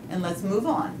 and let's move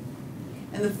on.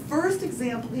 And the first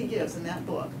example he gives in that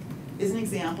book is an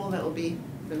example that will be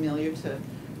familiar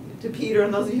to Peter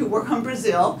and those of you who work on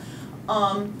Brazil.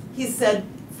 He said,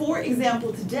 for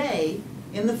example, today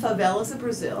in the favelas of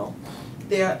Brazil,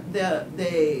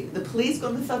 the police go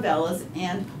into the favelas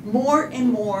and more,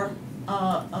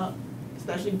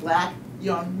 especially black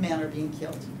young men are being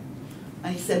killed.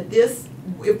 And he said this,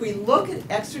 if we look at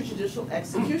extrajudicial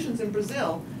executions in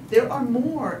Brazil, there are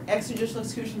more extrajudicial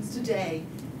executions today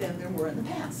than there were in the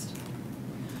past.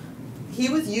 He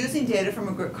was using data from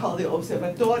a group called the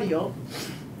Observatorio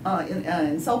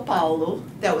in Sao Paulo.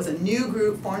 That was a new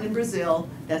group formed in Brazil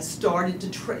that started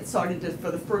to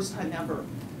for the first time ever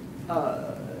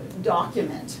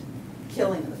document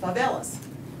killing in the favelas.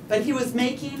 But he was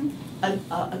making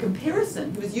a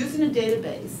comparison. He was using a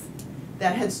database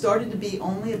that had started to be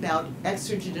only about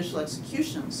extrajudicial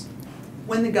executions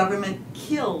when the government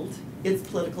killed its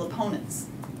political opponents.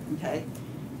 Okay?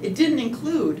 It didn't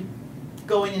include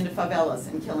going into favelas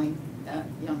and killing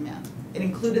young men. It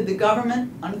included the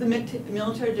government, under the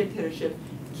military dictatorship,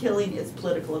 killing its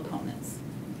political opponents.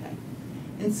 Okay?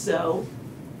 And so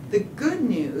the good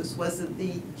news was that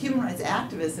the human rights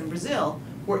activists in Brazil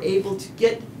were able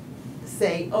to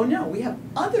say, oh no, we have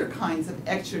other kinds of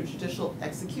extrajudicial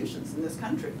executions in this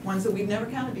country, ones that we've never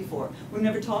counted before. We've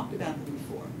never talked about them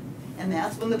before. And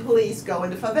that's when the police go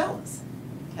into favelas.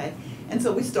 Okay? And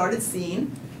so we started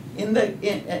seeing an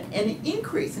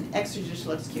increase in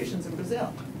extrajudicial executions in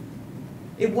Brazil.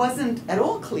 It wasn't at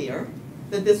all clear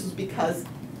that this was because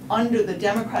under the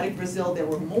democratic Brazil there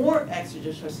were more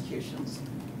extrajudicial executions,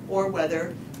 or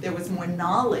whether there was more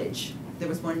knowledge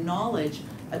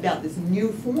about this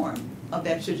new form of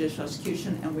extrajudicial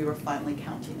execution, and we were finally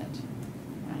counting it.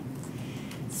 Right?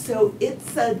 So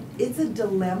it's a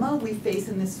dilemma we face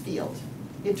in this field.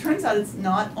 It turns out it's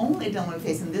not only a dilemma we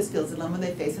face in this field, it's a dilemma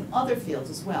they face in other fields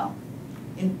as well.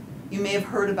 You may have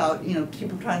heard about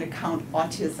people trying to count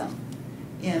autism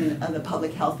in the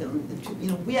public health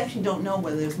field. We actually don't know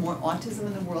whether there's more autism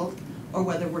in the world, or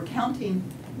whether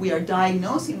we are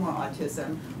diagnosing more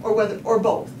autism, or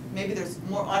both. Maybe there's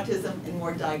more autism and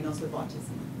more diagnosed with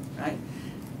autism, right?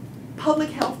 Public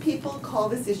health people call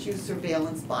this issue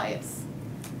surveillance bias.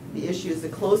 The issue is the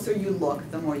closer you look,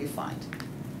 the more you find.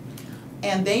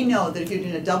 And they know that if you're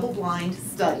doing a double-blind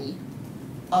study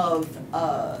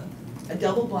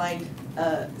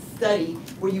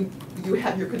where you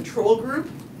have your control group,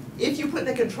 if you put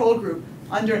the control group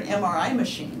under an MRI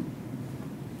machine,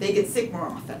 they get sick more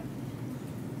often.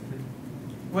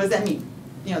 What does that mean?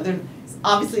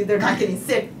 Obviously they're not getting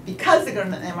sick because they're going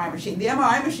to an MRI machine. The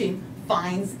MRI machine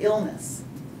finds illness.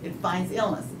 It finds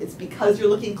illness. It's because you're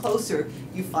looking closer,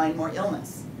 you find more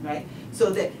illness, right? So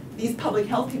that these public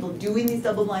health people doing these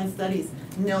double-blind studies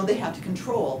know they have to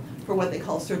control for what they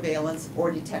call surveillance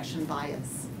or detection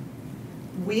bias.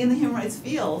 We in the human rights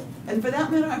field, and for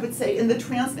that matter I would say in the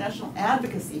transnational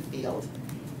advocacy field,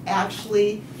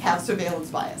 actually have surveillance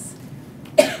bias.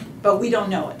 But we don't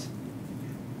know it.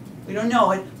 We don't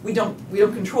know it, we don't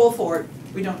control for it,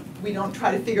 we don't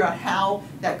try to figure out how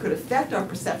that could affect our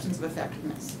perceptions of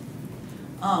effectiveness.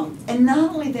 And not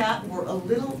only that, we're a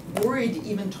little worried to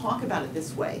even talk about it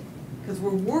this way, because we're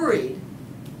worried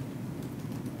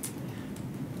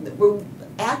that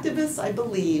activists, I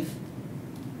believe,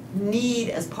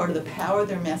 need, as part of the power of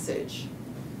their message,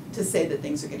 to say that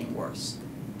things are getting worse.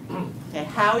 Okay,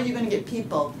 how are you going to get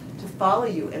people to follow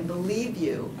you and believe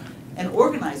you and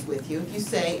organize with you if you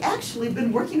say, actually, I've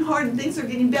been working hard and things are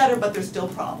getting better, but there's still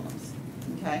problems?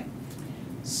 Okay?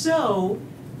 So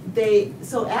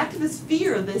activists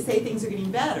fear, they say things are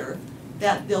getting better,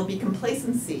 that there'll be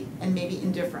complacency and maybe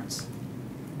indifference.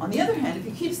 On the other hand, if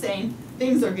you keep saying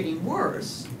things are getting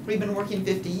worse, we've been working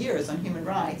 50 years on human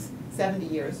rights, 70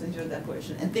 years in the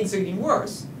Declaration, and things are getting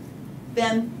worse,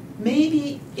 then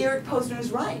maybe Eric Posner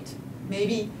is right.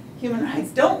 Maybe human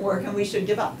rights don't work and we should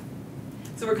give up.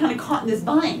 So we're kind of caught in this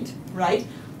bind, right,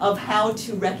 of how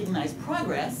to recognize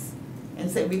progress and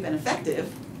say we've been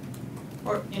effective,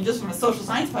 or just from a social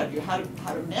science point of view, how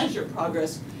to measure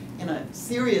progress in a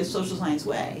serious social science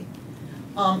way,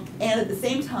 and at the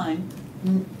same time,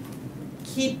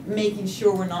 keep making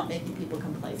sure we're not making people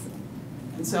complacent.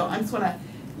 And so I just want to,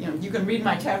 you can read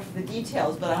my chapter for the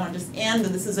details, but I want to just end,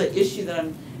 and this is an issue that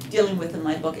I'm dealing with in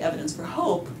my book, Evidence for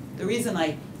Hope. The reason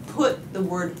I put the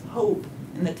word hope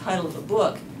in the title of the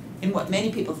book, in what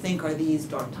many people think are these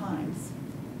dark times,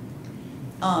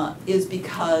 is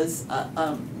because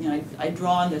I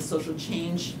draw on the social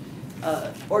change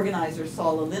organizer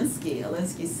Saul Alinsky.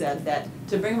 Alinsky said that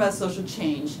to bring about social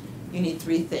change, you need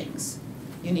three things.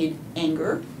 You need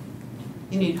anger,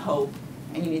 you need hope,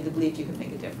 and you need the belief you can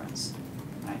make a difference.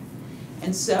 Right?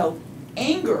 And so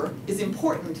anger is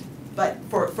important, but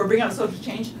for bringing about social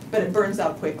change, but it burns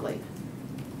out quickly.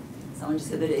 Someone just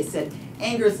the other day said,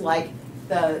 anger is like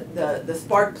the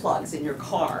spark plugs in your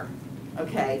car,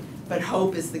 okay? But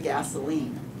hope is the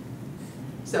gasoline.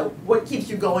 So what keeps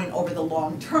you going over the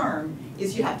long term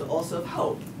is you have to also have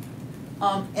hope.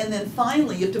 And then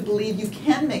finally, you have to believe you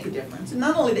can make a difference. And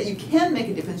not only that you can make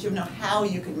a difference, you have to know how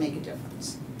you can make a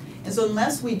difference. And so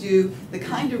unless we do the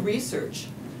kind of research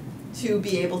to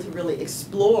be able to really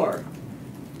explore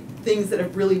things that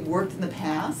have really worked in the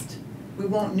past, we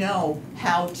won't know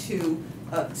how to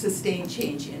sustain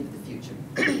change into the future.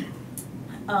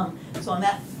 So on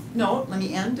that note, let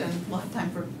me end, and we'll have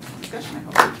time for discussion, I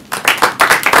hope.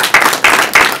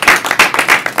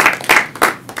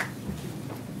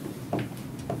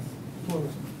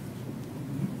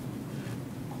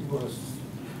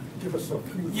 Give us a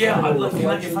few. Yeah,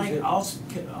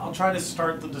 I'll try to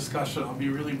start the discussion. I'll be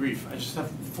really brief. I just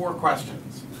have 4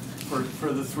 questions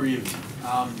for the 3 of you.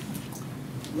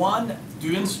 One,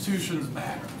 do institutions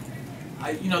matter?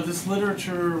 This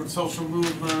literature, social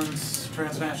movements,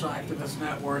 transnational activist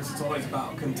networks, it's always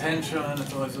about contention,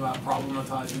 it's always about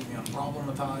problematizing the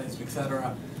unproblematized,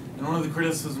 etc. And one of the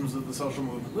criticisms of the social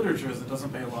movement literature is it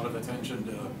doesn't pay a lot of attention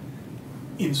to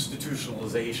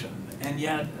institutionalization. And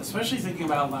yet, especially thinking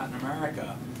about Latin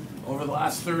America, over the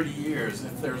last 30 years,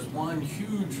 if there's one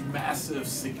huge, massive,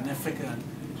 significant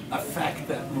effect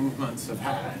that movements have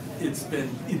had, it's been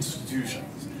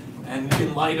institutions. And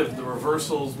in light of the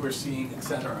reversals we're seeing, et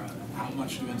cetera, how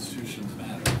much do institutions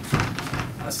matter?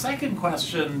 A second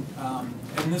question,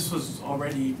 and this was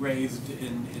already raised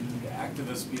in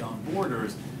Activists Beyond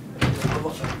Borders,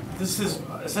 this is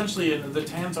essentially, the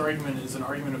TAN's argument is an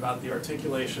argument about the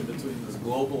articulation between this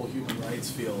global human rights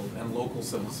field and local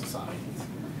civil societies.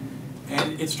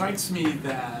 And it strikes me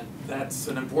that that's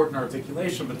an important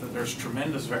articulation, but that there's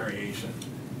tremendous variation.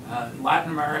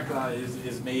 Latin America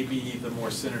is maybe the more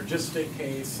synergistic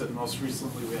case, and most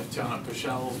recently we have Tiana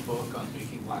Pichel's book on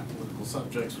making black political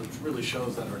subjects, which really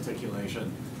shows that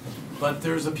articulation. But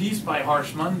there's a piece by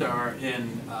Harsh Mundar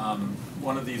in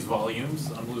one of these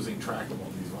volumes, I'm losing track of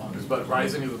all these volumes, but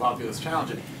Rising to the Populist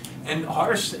Challenge. And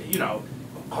Harsh,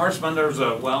 Harsh Mundar is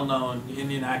a well-known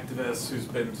Indian activist who's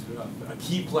been a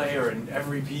key player in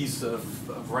every piece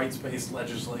of rights-based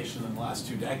legislation in the last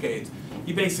 2 decades.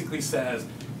 He basically says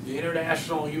the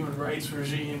international human rights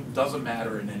regime doesn't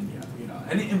matter in India,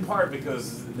 and in part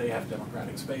because they have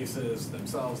democratic spaces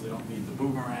themselves, they don't need the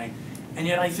boomerang. And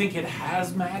yet I think it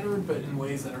has mattered, but in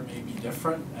ways that are maybe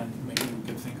different, and maybe we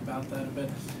could think about that a bit.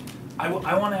 I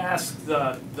want to ask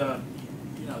the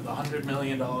 $100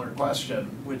 million question,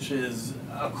 which is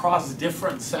across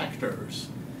different sectors,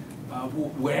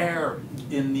 where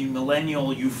in the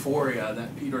millennial euphoria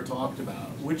that Peter talked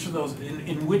about, which of those,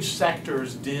 in which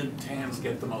sectors did TANs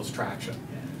get the most traction?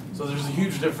 So there's a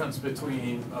huge difference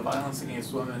between violence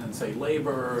against women and, say,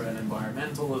 labor and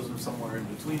environmentalism, somewhere in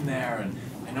between there, and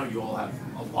I know you all have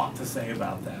a lot to say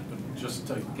about that, but just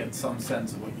to get some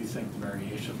sense of what you think the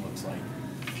variation looks like.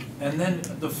 And then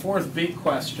the fourth big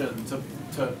question,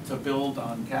 to build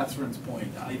on Kathryn's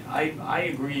point,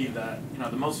 I agree that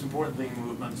the most important thing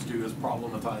movements do is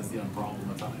problematize the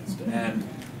unproblematized. And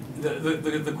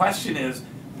the question is,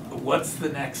 what's the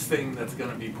next thing that's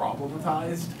going to be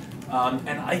problematized?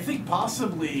 And I think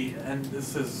possibly, and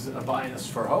this is a bias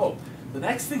for hope, the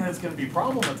next thing that's going to be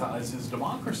problematized is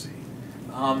democracy.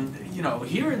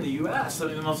 Here in the US,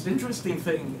 the most interesting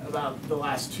thing about the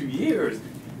last 2 years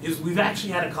is we've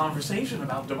actually had a conversation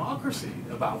about democracy,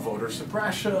 about voter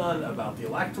suppression, about the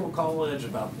electoral college,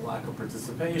 about the lack of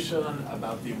participation,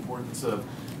 about the importance of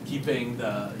keeping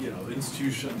the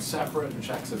institutions separate and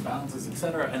checks and balances, et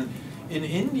cetera. And in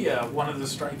India, one of the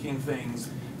striking things,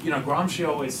 Gramsci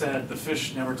always said the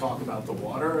fish never talk about the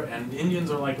water, and Indians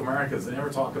are like Americans, they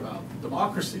never talk about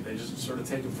democracy, they just sort of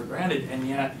take it for granted, and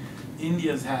yet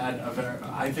India's had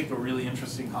I think a really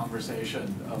interesting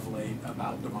conversation of late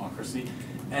about democracy.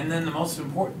 And then the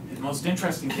most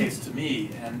interesting case to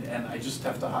me, and I just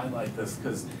have to highlight this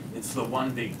because it's the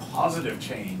one big positive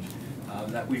change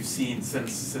that we've seen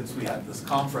since we had this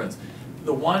conference.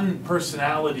 The one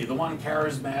personality, the one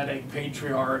charismatic,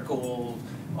 patriarchal,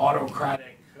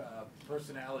 autocratic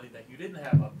personality that you didn't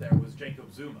have up there was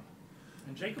Jacob Zuma.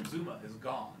 And Jacob Zuma is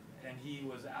gone. And he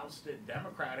was ousted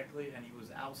democratically, and he was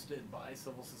ousted by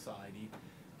civil society,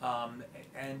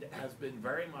 and has been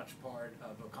very much part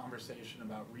of a conversation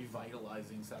about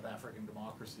revitalizing South African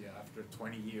democracy after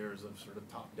 20 years of sort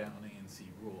of top-down ANC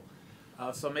rule.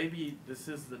 So maybe this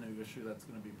is the new issue that's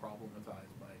going to be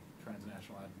problematized by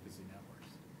transnational advocacy networks.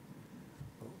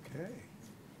 Okay.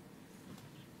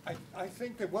 I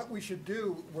think that what we should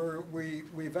do,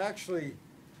 we've actually,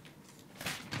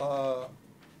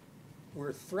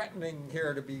 we're threatening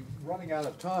here to be running out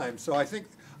of time. So I think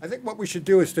what we should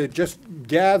do is to just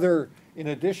gather, in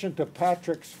addition to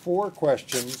Patrick's 4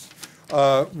 questions,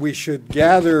 we should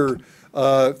gather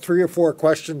 3 or 4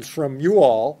 questions from you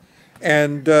all,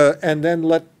 and then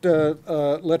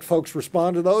let folks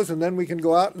respond to those, and then we can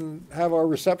go out and have our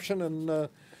reception and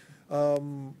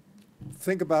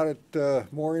think about it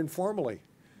more informally.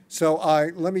 So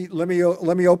let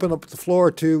me open up the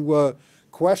floor to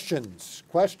questions.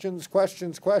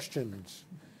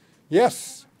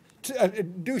 Yes,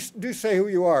 do say who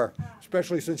you are,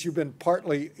 especially since you've been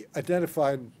partly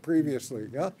identified previously.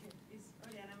 Yeah.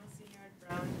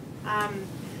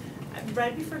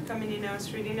 Right before coming in, I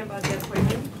was reading about the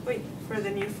appointment for the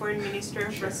new foreign minister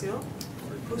of Brazil,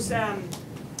 who's a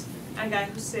guy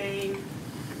who's saying,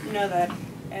 you know, that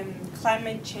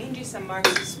climate change is a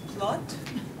Marxist plot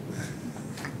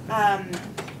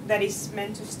that is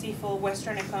meant to stifle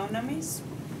Western economies,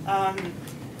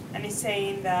 and he's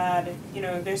saying that, you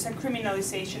know, there's a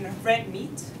criminalization of red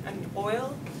meat and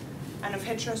oil and of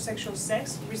heterosexual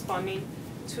sex, responding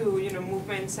to, you know,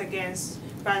 movements against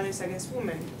violence against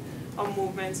women, or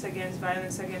movements against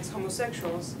violence against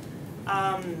homosexuals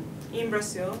in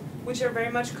Brazil, which are very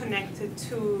much connected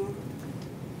to,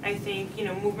 I think, you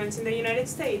know, movements in the United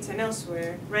States and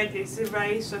elsewhere, right? It's the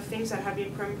rise of things that have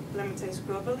been problematized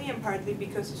globally, and partly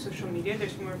because of social media,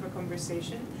 there's more of a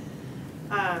conversation.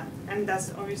 And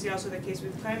that's obviously also the case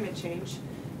with climate change.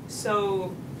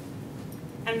 So,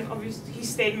 and obviously his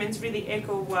statements really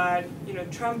echo what, you know,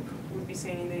 Trump would be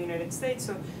saying in the United States.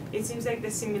 So it seems like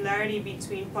the similarity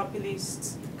between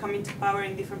populists coming to power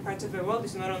in different parts of the world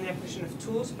is not only a question of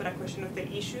tools, but a question of the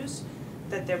issues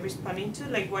that they're responding to,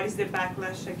 like what is the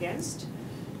backlash against,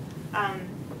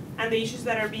 and the issues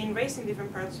that are being raised in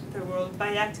different parts of the world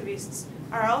by activists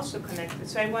are also connected.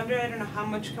 So I wonder, I don't know, how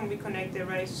much can we connect the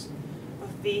rise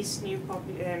of these new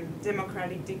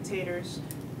democratic dictators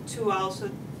to also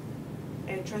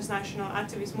transnational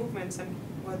activist movements and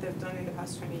what they've done in the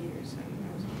past 20 years.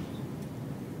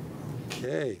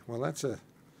 Okay, well, that's a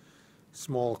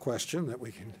small question that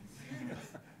we can,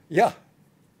 yeah.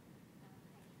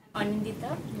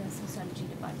 Anindita, the Sociology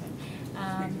department.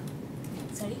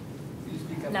 Sorry?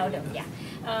 Louder, yeah.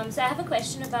 So I have a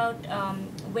question about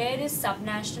where is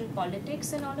subnational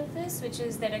politics in all of this, which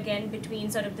is that, again,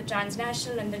 between sort of the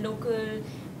transnational and the local,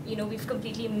 you know, we've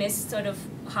completely missed sort of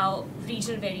how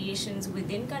regional variations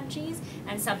within countries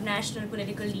and subnational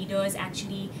political leaders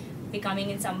actually becoming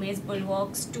in some ways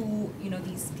bulwarks to, you know,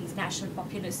 these national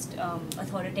populist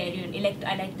authoritarian,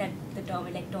 I like that the term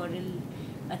electoral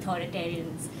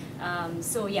authoritarians.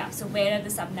 So where are the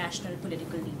subnational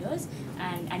political leaders,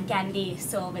 and can they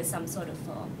serve as some sort of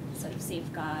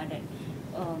safeguard?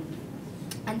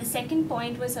 And the second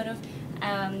point was sort of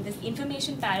this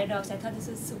information paradox. I thought this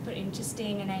was super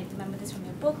interesting, and I remember this from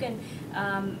your book. And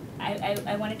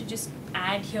I wanted to just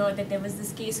add here that there was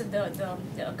this case of the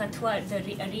Kathua,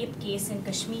 a rape case in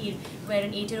Kashmir, where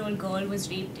an 8-year-old girl was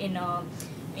raped in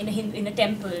a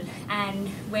temple, and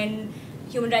when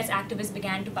human rights activists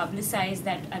began to publicize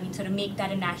that, sort of make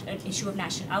that an issue of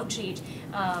national outrage,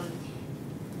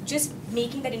 just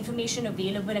making that information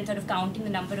available and sort of counting the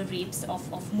number of rapes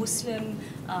of Muslim,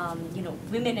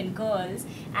 women and girls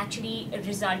actually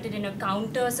resulted in a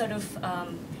counter sort of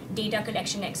data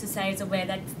collection exercise where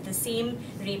that the same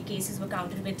rape cases were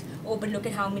counted with, oh, but look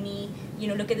at how many,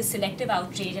 look at the selective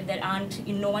outrage, and there aren't,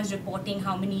 no one's reporting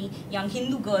how many young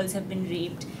Hindu girls have been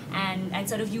raped, and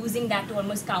sort of using that to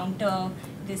almost counter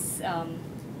this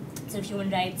sort of human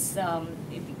rights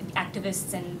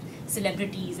activists and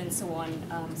celebrities and so on.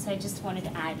 So I just wanted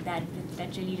to add that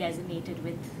really resonated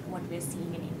with what we're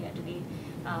seeing in India today.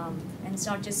 And it's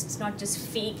not just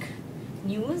fake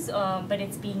news, but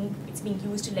it's being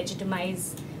used to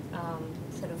legitimize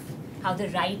sort of how the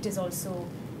right is also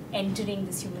entering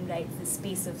this human rights, this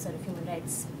space of sort of human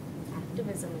rights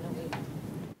activism in a way.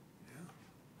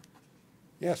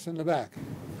 Yes, in the back.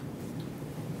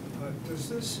 Does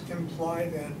this imply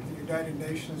that the United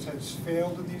Nations has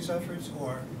failed in these efforts,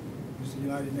 or is the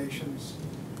United Nations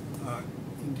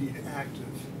indeed active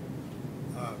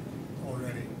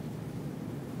already?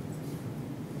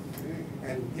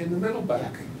 And in the middle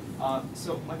back.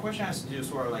 So my question has to do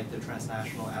sort of like the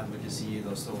transnational advocacy,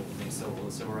 those sort of things,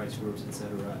 civil rights groups,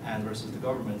 etc., and versus the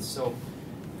government. So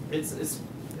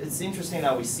it's interesting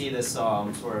that we see this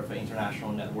sort of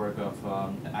international network of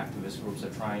activist groups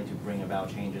that are trying to bring about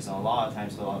changes, and a lot of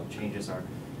times a lot of changes are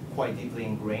quite deeply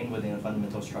ingrained within the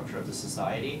fundamental structure of the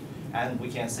society. And we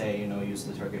can't say, use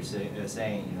the Turkish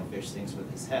saying, fish stinks with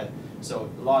his head. So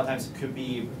a lot of times it could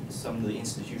be some of the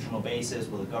institutional basis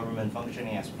with the government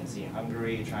functioning, as we can see in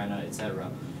Hungary, China,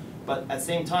 etc. But at the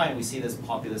same time, we see this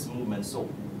populist movement. So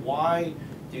why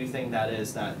do you think that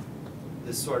is, that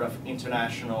this sort of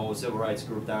international civil rights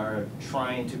group that are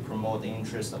trying to promote the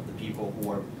interests of the people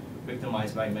who are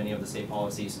victimized by many of the state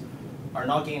policies are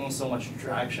not gaining so much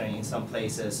traction in some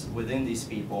places within these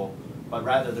people, but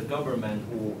rather the government,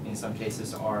 who in some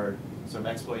cases are sort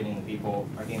of exploiting the people,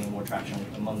 are gaining more traction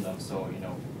among them? So,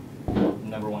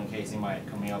 number one case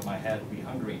coming out of my head would be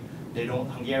Hungary.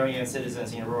 Hungarian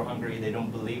citizens in rural Hungary, they don't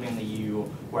believe in the EU.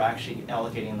 We're actually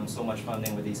allocating them so much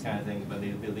funding with these kind of things, but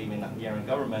they believe in the Hungarian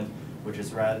government, which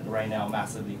is right now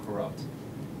massively corrupt.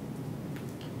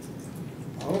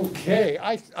 Okay,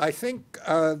 I think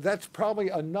that's probably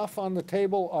enough on the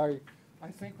table. I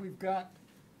think we've got,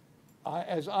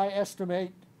 as I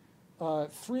estimate,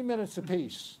 3 minutes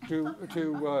apiece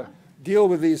to deal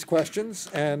with these questions,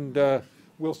 and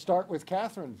we'll start with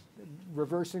Kathryn,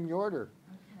 reversing the order.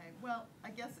 Okay, well,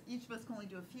 I guess each of us can only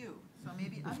do a few, so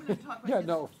maybe I'm going to talk about Yeah,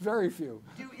 no, very few.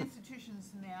 Do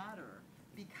institutions matter?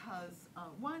 Because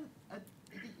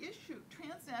the issue,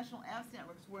 transnational advocacy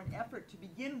networks were an effort to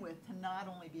begin with to not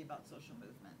only be about social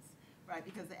movements, right?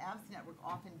 Because the advocacy network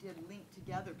often did link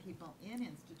together people in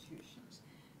institutions.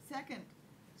 Second,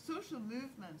 social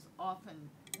movements often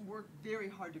work very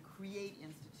hard to create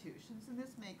institutions, and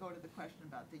this may go to the question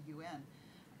about the UN.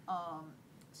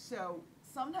 So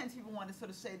sometimes people want to sort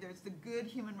of say there's the good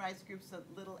human rights groups of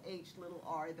little h, little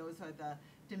r, those are the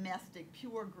domestic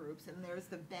pure groups, and there's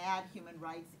the bad human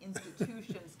rights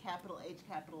institutions, capital H,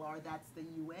 capital R, that's the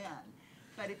UN.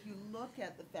 But if you look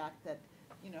at the fact that,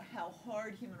 how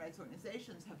hard human rights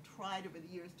organizations have tried over the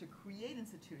years to create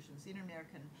institutions, the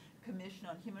Inter-American Commission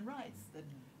on Human Rights, that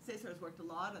César has worked a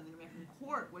lot on, the Inter-American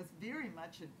Court, was very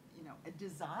much a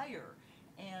desire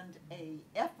and a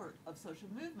effort of social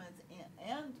movements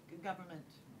and government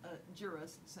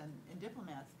jurists and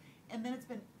diplomats. And then it's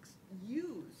been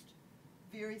used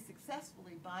very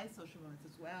successfully by social movements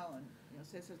as well. And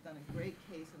César's done a great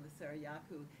case on the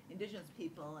Sarayaku indigenous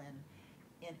people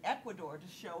in Ecuador to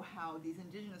show how these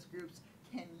indigenous groups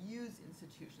can use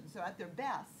institutions. So at their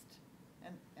best,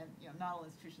 and not all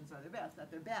institutions are their best,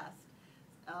 at their best,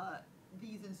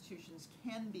 these institutions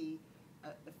can be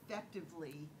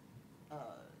effectively,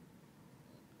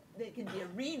 they can be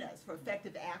arenas for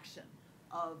effective action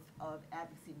of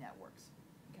advocacy networks.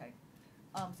 Okay,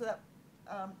 so that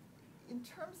in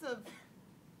terms of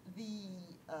the,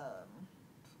 I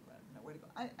don't know where to go.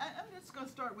 I'm just going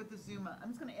to start with the Zuma. I'm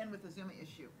just going to end with the Zuma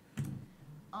issue.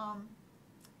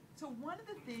 So one of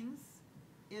the things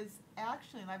is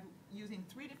actually, and I'm using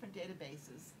 3 different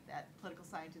databases that political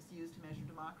scientists use to measure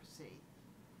democracy.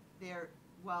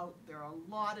 While there are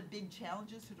a lot of big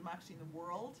challenges to democracy in the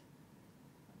world,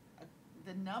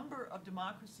 the number of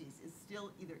democracies is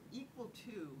still either equal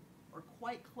to or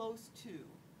quite close to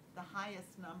the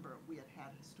highest number we have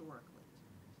had historically.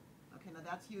 Okay, now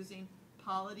that's using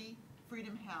Polity,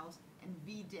 Freedom House, and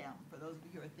VDEM, for those of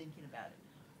you who are thinking about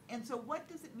it. And so what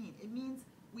does it mean? It means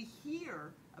we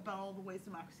hear about all the ways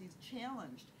democracy is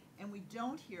challenged, and we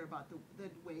don't hear about the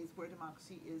ways where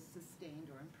democracy is sustained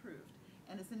or improved.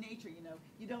 And it's the nature,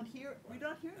 we're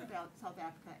not hearing about South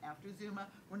Africa after Zuma.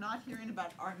 We're not hearing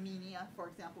about Armenia, for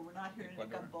example. We're not hearing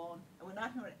about Gabon, and we're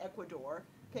not hearing about Ecuador.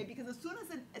 Okay, because as soon as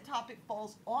a topic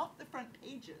falls off the front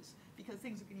pages, because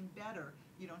things are getting better,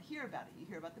 you don't hear about it. You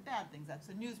hear about the bad things. That's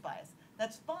a news bias.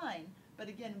 That's fine, but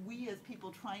again, we as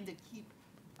people trying to keep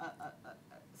a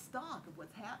stock of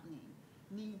what's happening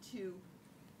need to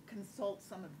consult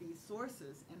some of these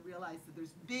sources and realize that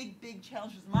there's big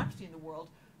challenges to democracy in the world,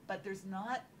 but there's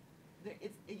not,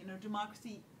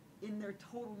 democracy in their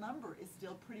total number is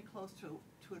still pretty close to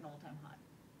an all-time high.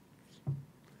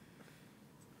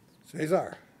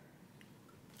 César.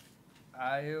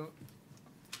 I'll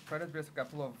try to address a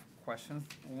couple of questions.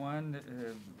 One,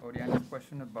 Oriana's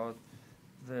question about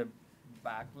the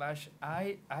backlash.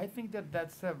 I think that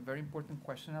that's a very important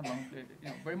question, along,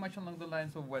 very much along the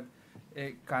lines of what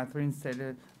Kathryn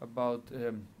said about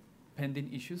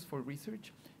pending issues for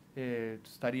research, to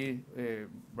study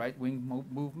right-wing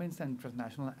movements and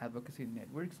transnational advocacy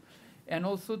networks, and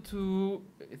also to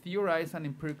theorize and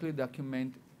empirically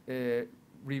document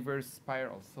reverse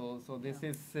spirals. So this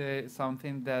is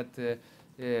something that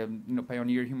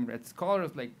pioneer human rights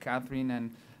scholars like Kathryn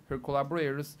and her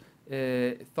collaborators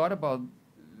thought about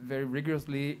very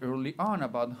rigorously early on,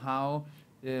 about how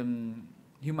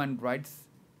human rights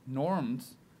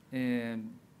norms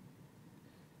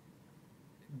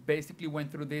basically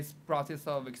went through this process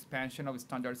of expansion of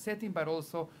standard setting, but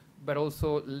also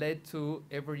led to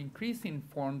ever increasing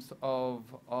forms of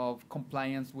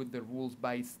compliance with the rules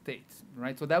by states,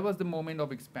 right? So that was the moment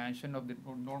of expansion of the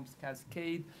norms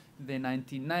cascade in the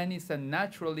 1990s, and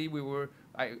naturally we were,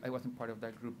 I wasn't part of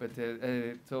that group, but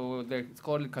so the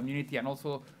scholarly community and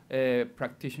also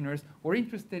practitioners were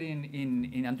interested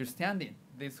in understanding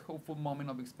this hopeful moment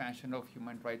of expansion of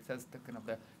human rights as the kind of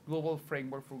the global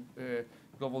framework for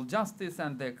global justice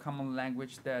and the common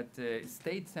language that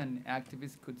states and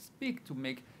activists could speak to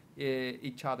make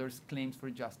each other's claims for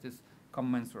justice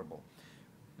commensurable.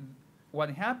 What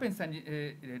happens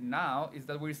now is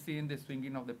that we're seeing the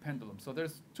swinging of the pendulum. So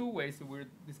there's two ways, we were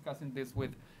discussing this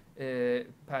with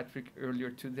Patrick earlier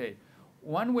today.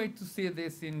 One way to see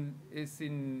this is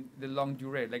in the long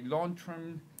durée, like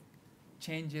long-term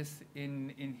changes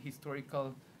in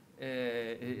historical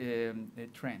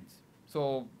trends.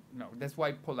 So that's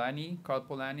why Karl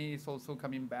Polanyi is also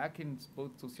coming back in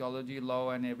both sociology, law,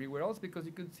 and everywhere else, because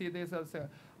you could see this as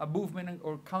a movement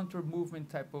or counter-movement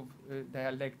type of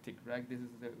dialectic, right? This is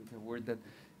the word that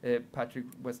Patrick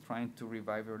was trying to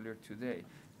revive earlier today,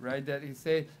 right? That he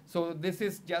say, so this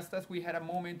is just as we had a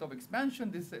moment of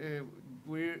expansion, this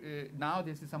now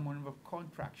this is a moment of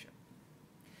contraction.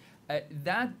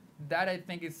 That I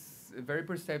think is very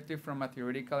perceptive from a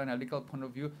theoretical and analytical point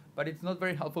of view, but it's not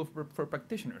very helpful for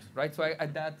practitioners, right? So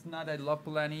that's not, I love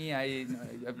Polanyi,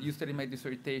 I've used it in my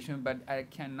dissertation, but I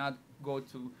cannot go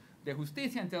to the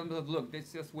Justicia and tell them, look,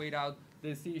 let's just wait out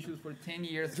these issues for 10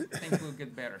 years, things will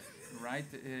get better, right?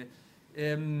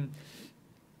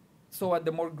 So at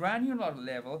the more granular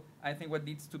level, I think what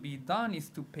needs to be done is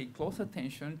to pay close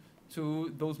attention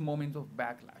to those moments of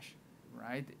backlash,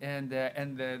 right? And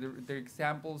the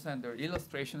examples and the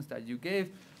illustrations that you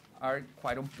gave are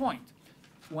quite on point.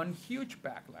 One huge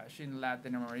backlash in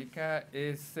Latin America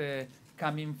is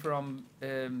coming from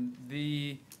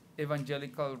the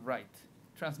evangelical right,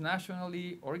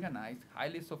 transnationally organized,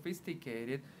 highly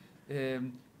sophisticated,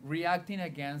 reacting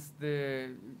against the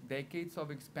decades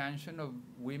of expansion of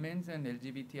women's and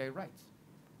LGBTI rights,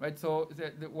 right? So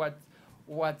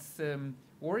what's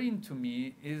worrying to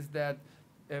me is that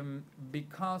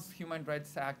because human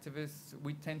rights activists,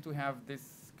 we tend to have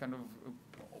this kind of,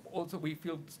 also we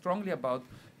feel strongly about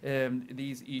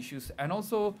these issues, and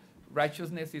also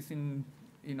righteousness is in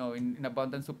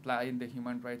abundant supply in the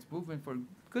human rights movement for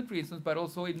good reasons, but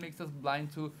also it makes us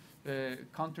blind to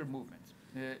counter movements.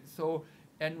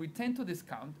 And we tend to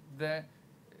discount the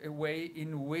way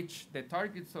in which the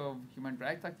targets of human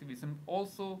rights activism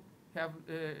also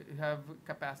have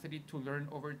capacity to learn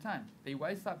over time. They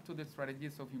wise up to the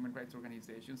strategies of human rights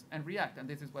organizations and react, and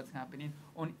this is what's happening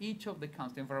on each of the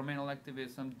counts: environmental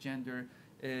activism, gender,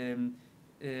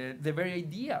 the very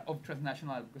idea of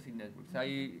transnational advocacy networks.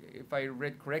 If I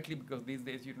read correctly, because these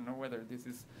days you don't know whether this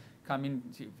is coming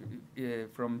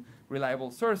from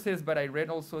reliable sources, but I read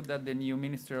also that the new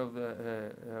Minister of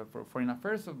for Foreign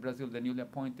Affairs of Brazil, the newly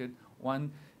appointed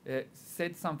one,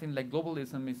 said something like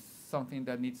globalism is something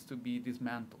that needs to be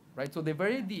dismantled, right? So the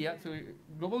very idea, so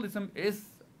globalism is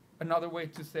another way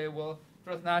to say, well,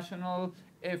 transnational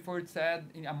efforts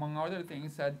among other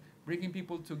things, at bringing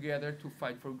people together to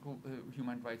fight for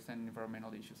human rights and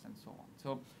environmental issues and so on.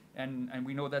 So, and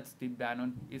we know that Steve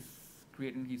Bannon is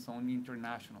creating his own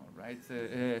international, right?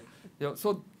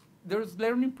 So there's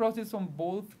learning process on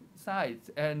both sides,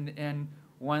 and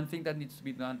one thing that needs to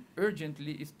be done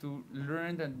urgently is to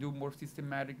learn and do more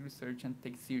systematic research and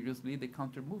take seriously the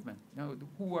counter movement.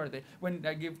 Who are they? When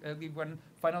I'll give one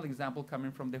final example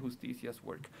coming from the Justicia's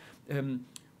work.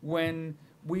 When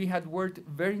we had worked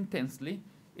very intensely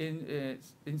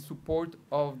in support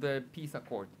of the peace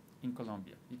accord in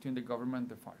Colombia between the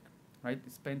government and the FARC, right?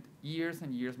 Spent years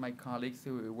and years, my colleagues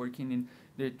who were working in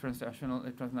the transnational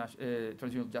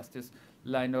justice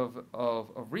line of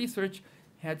research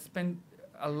had spent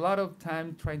a lot of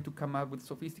time trying to come up with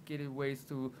sophisticated ways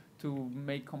to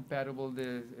make compatible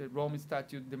the Rome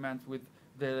Statute demands with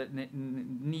the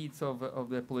needs of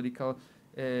the political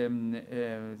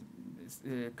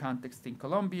context in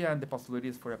Colombia and the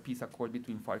possibilities for a peace accord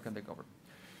between FARC and the government.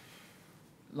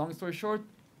 Long story short,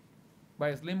 by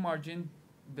a slim margin,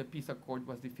 the peace accord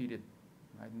was defeated,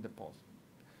 right, in the polls.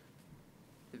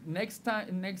 Next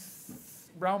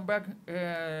brown bag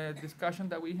discussion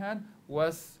that we had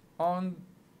was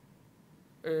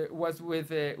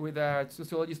with a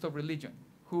sociologist of religion,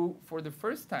 who for the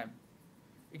first time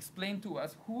explained to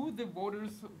us who the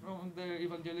voters from the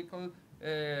evangelical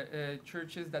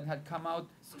churches that had come out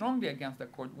strongly against the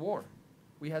court were.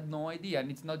 We had no idea,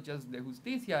 and it's not just the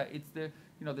Justicia; it's the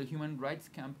the human rights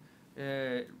camp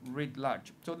writ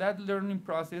large. So that learning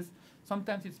process,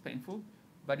 sometimes it's painful,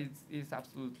 but it's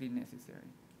absolutely necessary.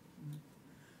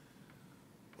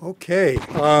 Okay,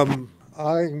 I'm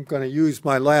going to use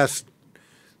my last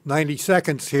 90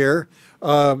 seconds here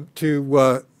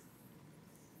to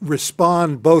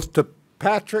respond both to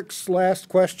Patrick's last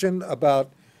question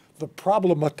about the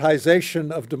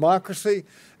problematization of democracy,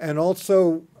 and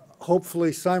also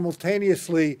hopefully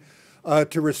simultaneously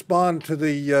to respond to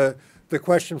the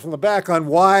question from the back on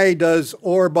why does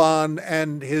Orban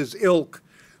and his ilk,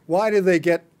 why do they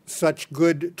get such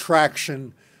good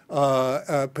traction,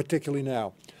 particularly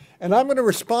now? And I'm going to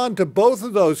respond to both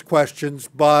of those questions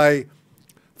by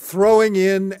throwing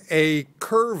in a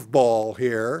curveball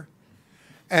here,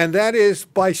 and that is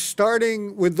by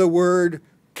starting with the word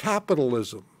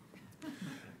capitalism.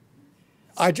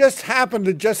 I just happened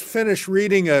to just finish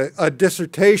reading a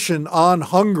dissertation on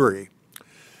Hungary,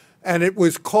 and it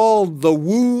was called The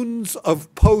Wounds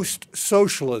of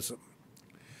Post-Socialism.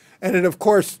 And it, of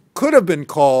course, could have been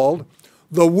called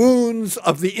The Wounds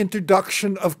of the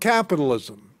Introduction of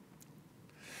Capitalism.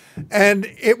 And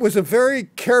it was a very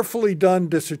carefully done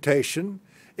dissertation.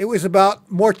 It was about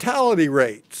mortality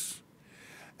rates.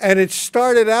 And it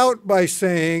started out by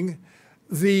saying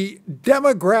the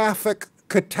demographic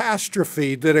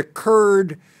catastrophe that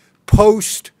occurred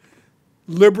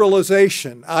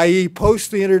post-liberalization, i.e.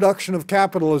 post the introduction of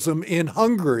capitalism in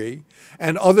Hungary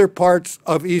and other parts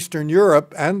of Eastern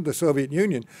Europe and the Soviet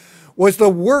Union, was the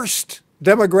worst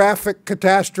demographic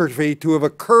catastrophe to have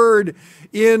occurred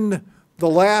in the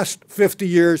last 50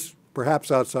 years,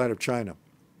 perhaps outside of China.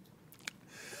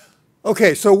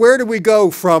 Okay, so where do we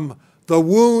go from the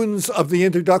wounds of the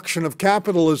introduction of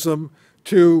capitalism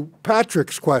to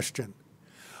Patrick's question?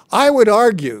 I would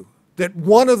argue that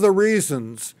one of the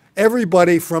reasons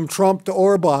everybody from Trump to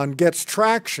Orban gets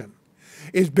traction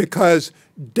is because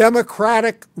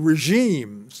democratic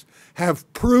regimes have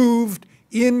proved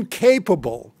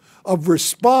incapable of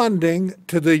responding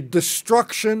to the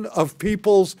destruction of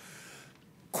people's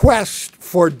quest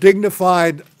for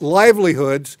dignified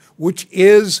livelihoods, which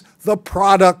is the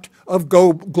product of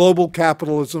global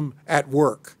capitalism at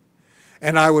work.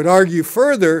 And I would argue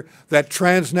further that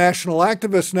transnational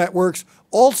activist networks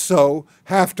also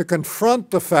have to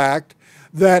confront the fact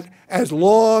that as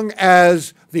long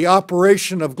as the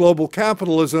operation of global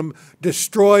capitalism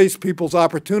destroys people's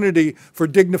opportunity for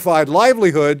dignified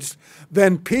livelihoods,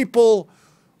 then people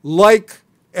like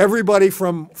everybody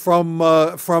from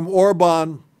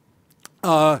Orban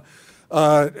to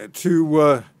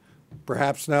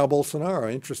perhaps now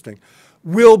Bolsonaro, interesting,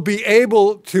 will be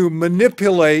able to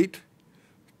manipulate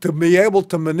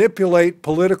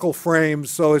political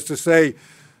frames so as to say,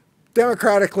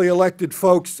 democratically elected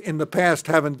folks in the past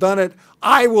haven't done it.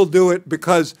 I will do it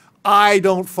because I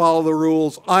don't follow the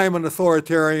rules. I'm an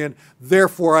authoritarian,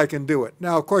 therefore I can do it.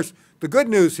 Now, of course, the good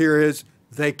news here is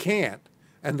they can't.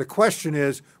 And the question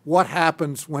is, what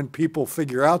happens when people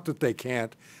figure out that they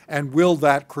can't, and will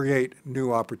that create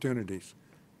new opportunities?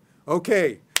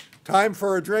 Okay, time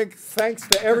for a drink. Thanks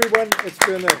to everyone. It's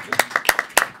been a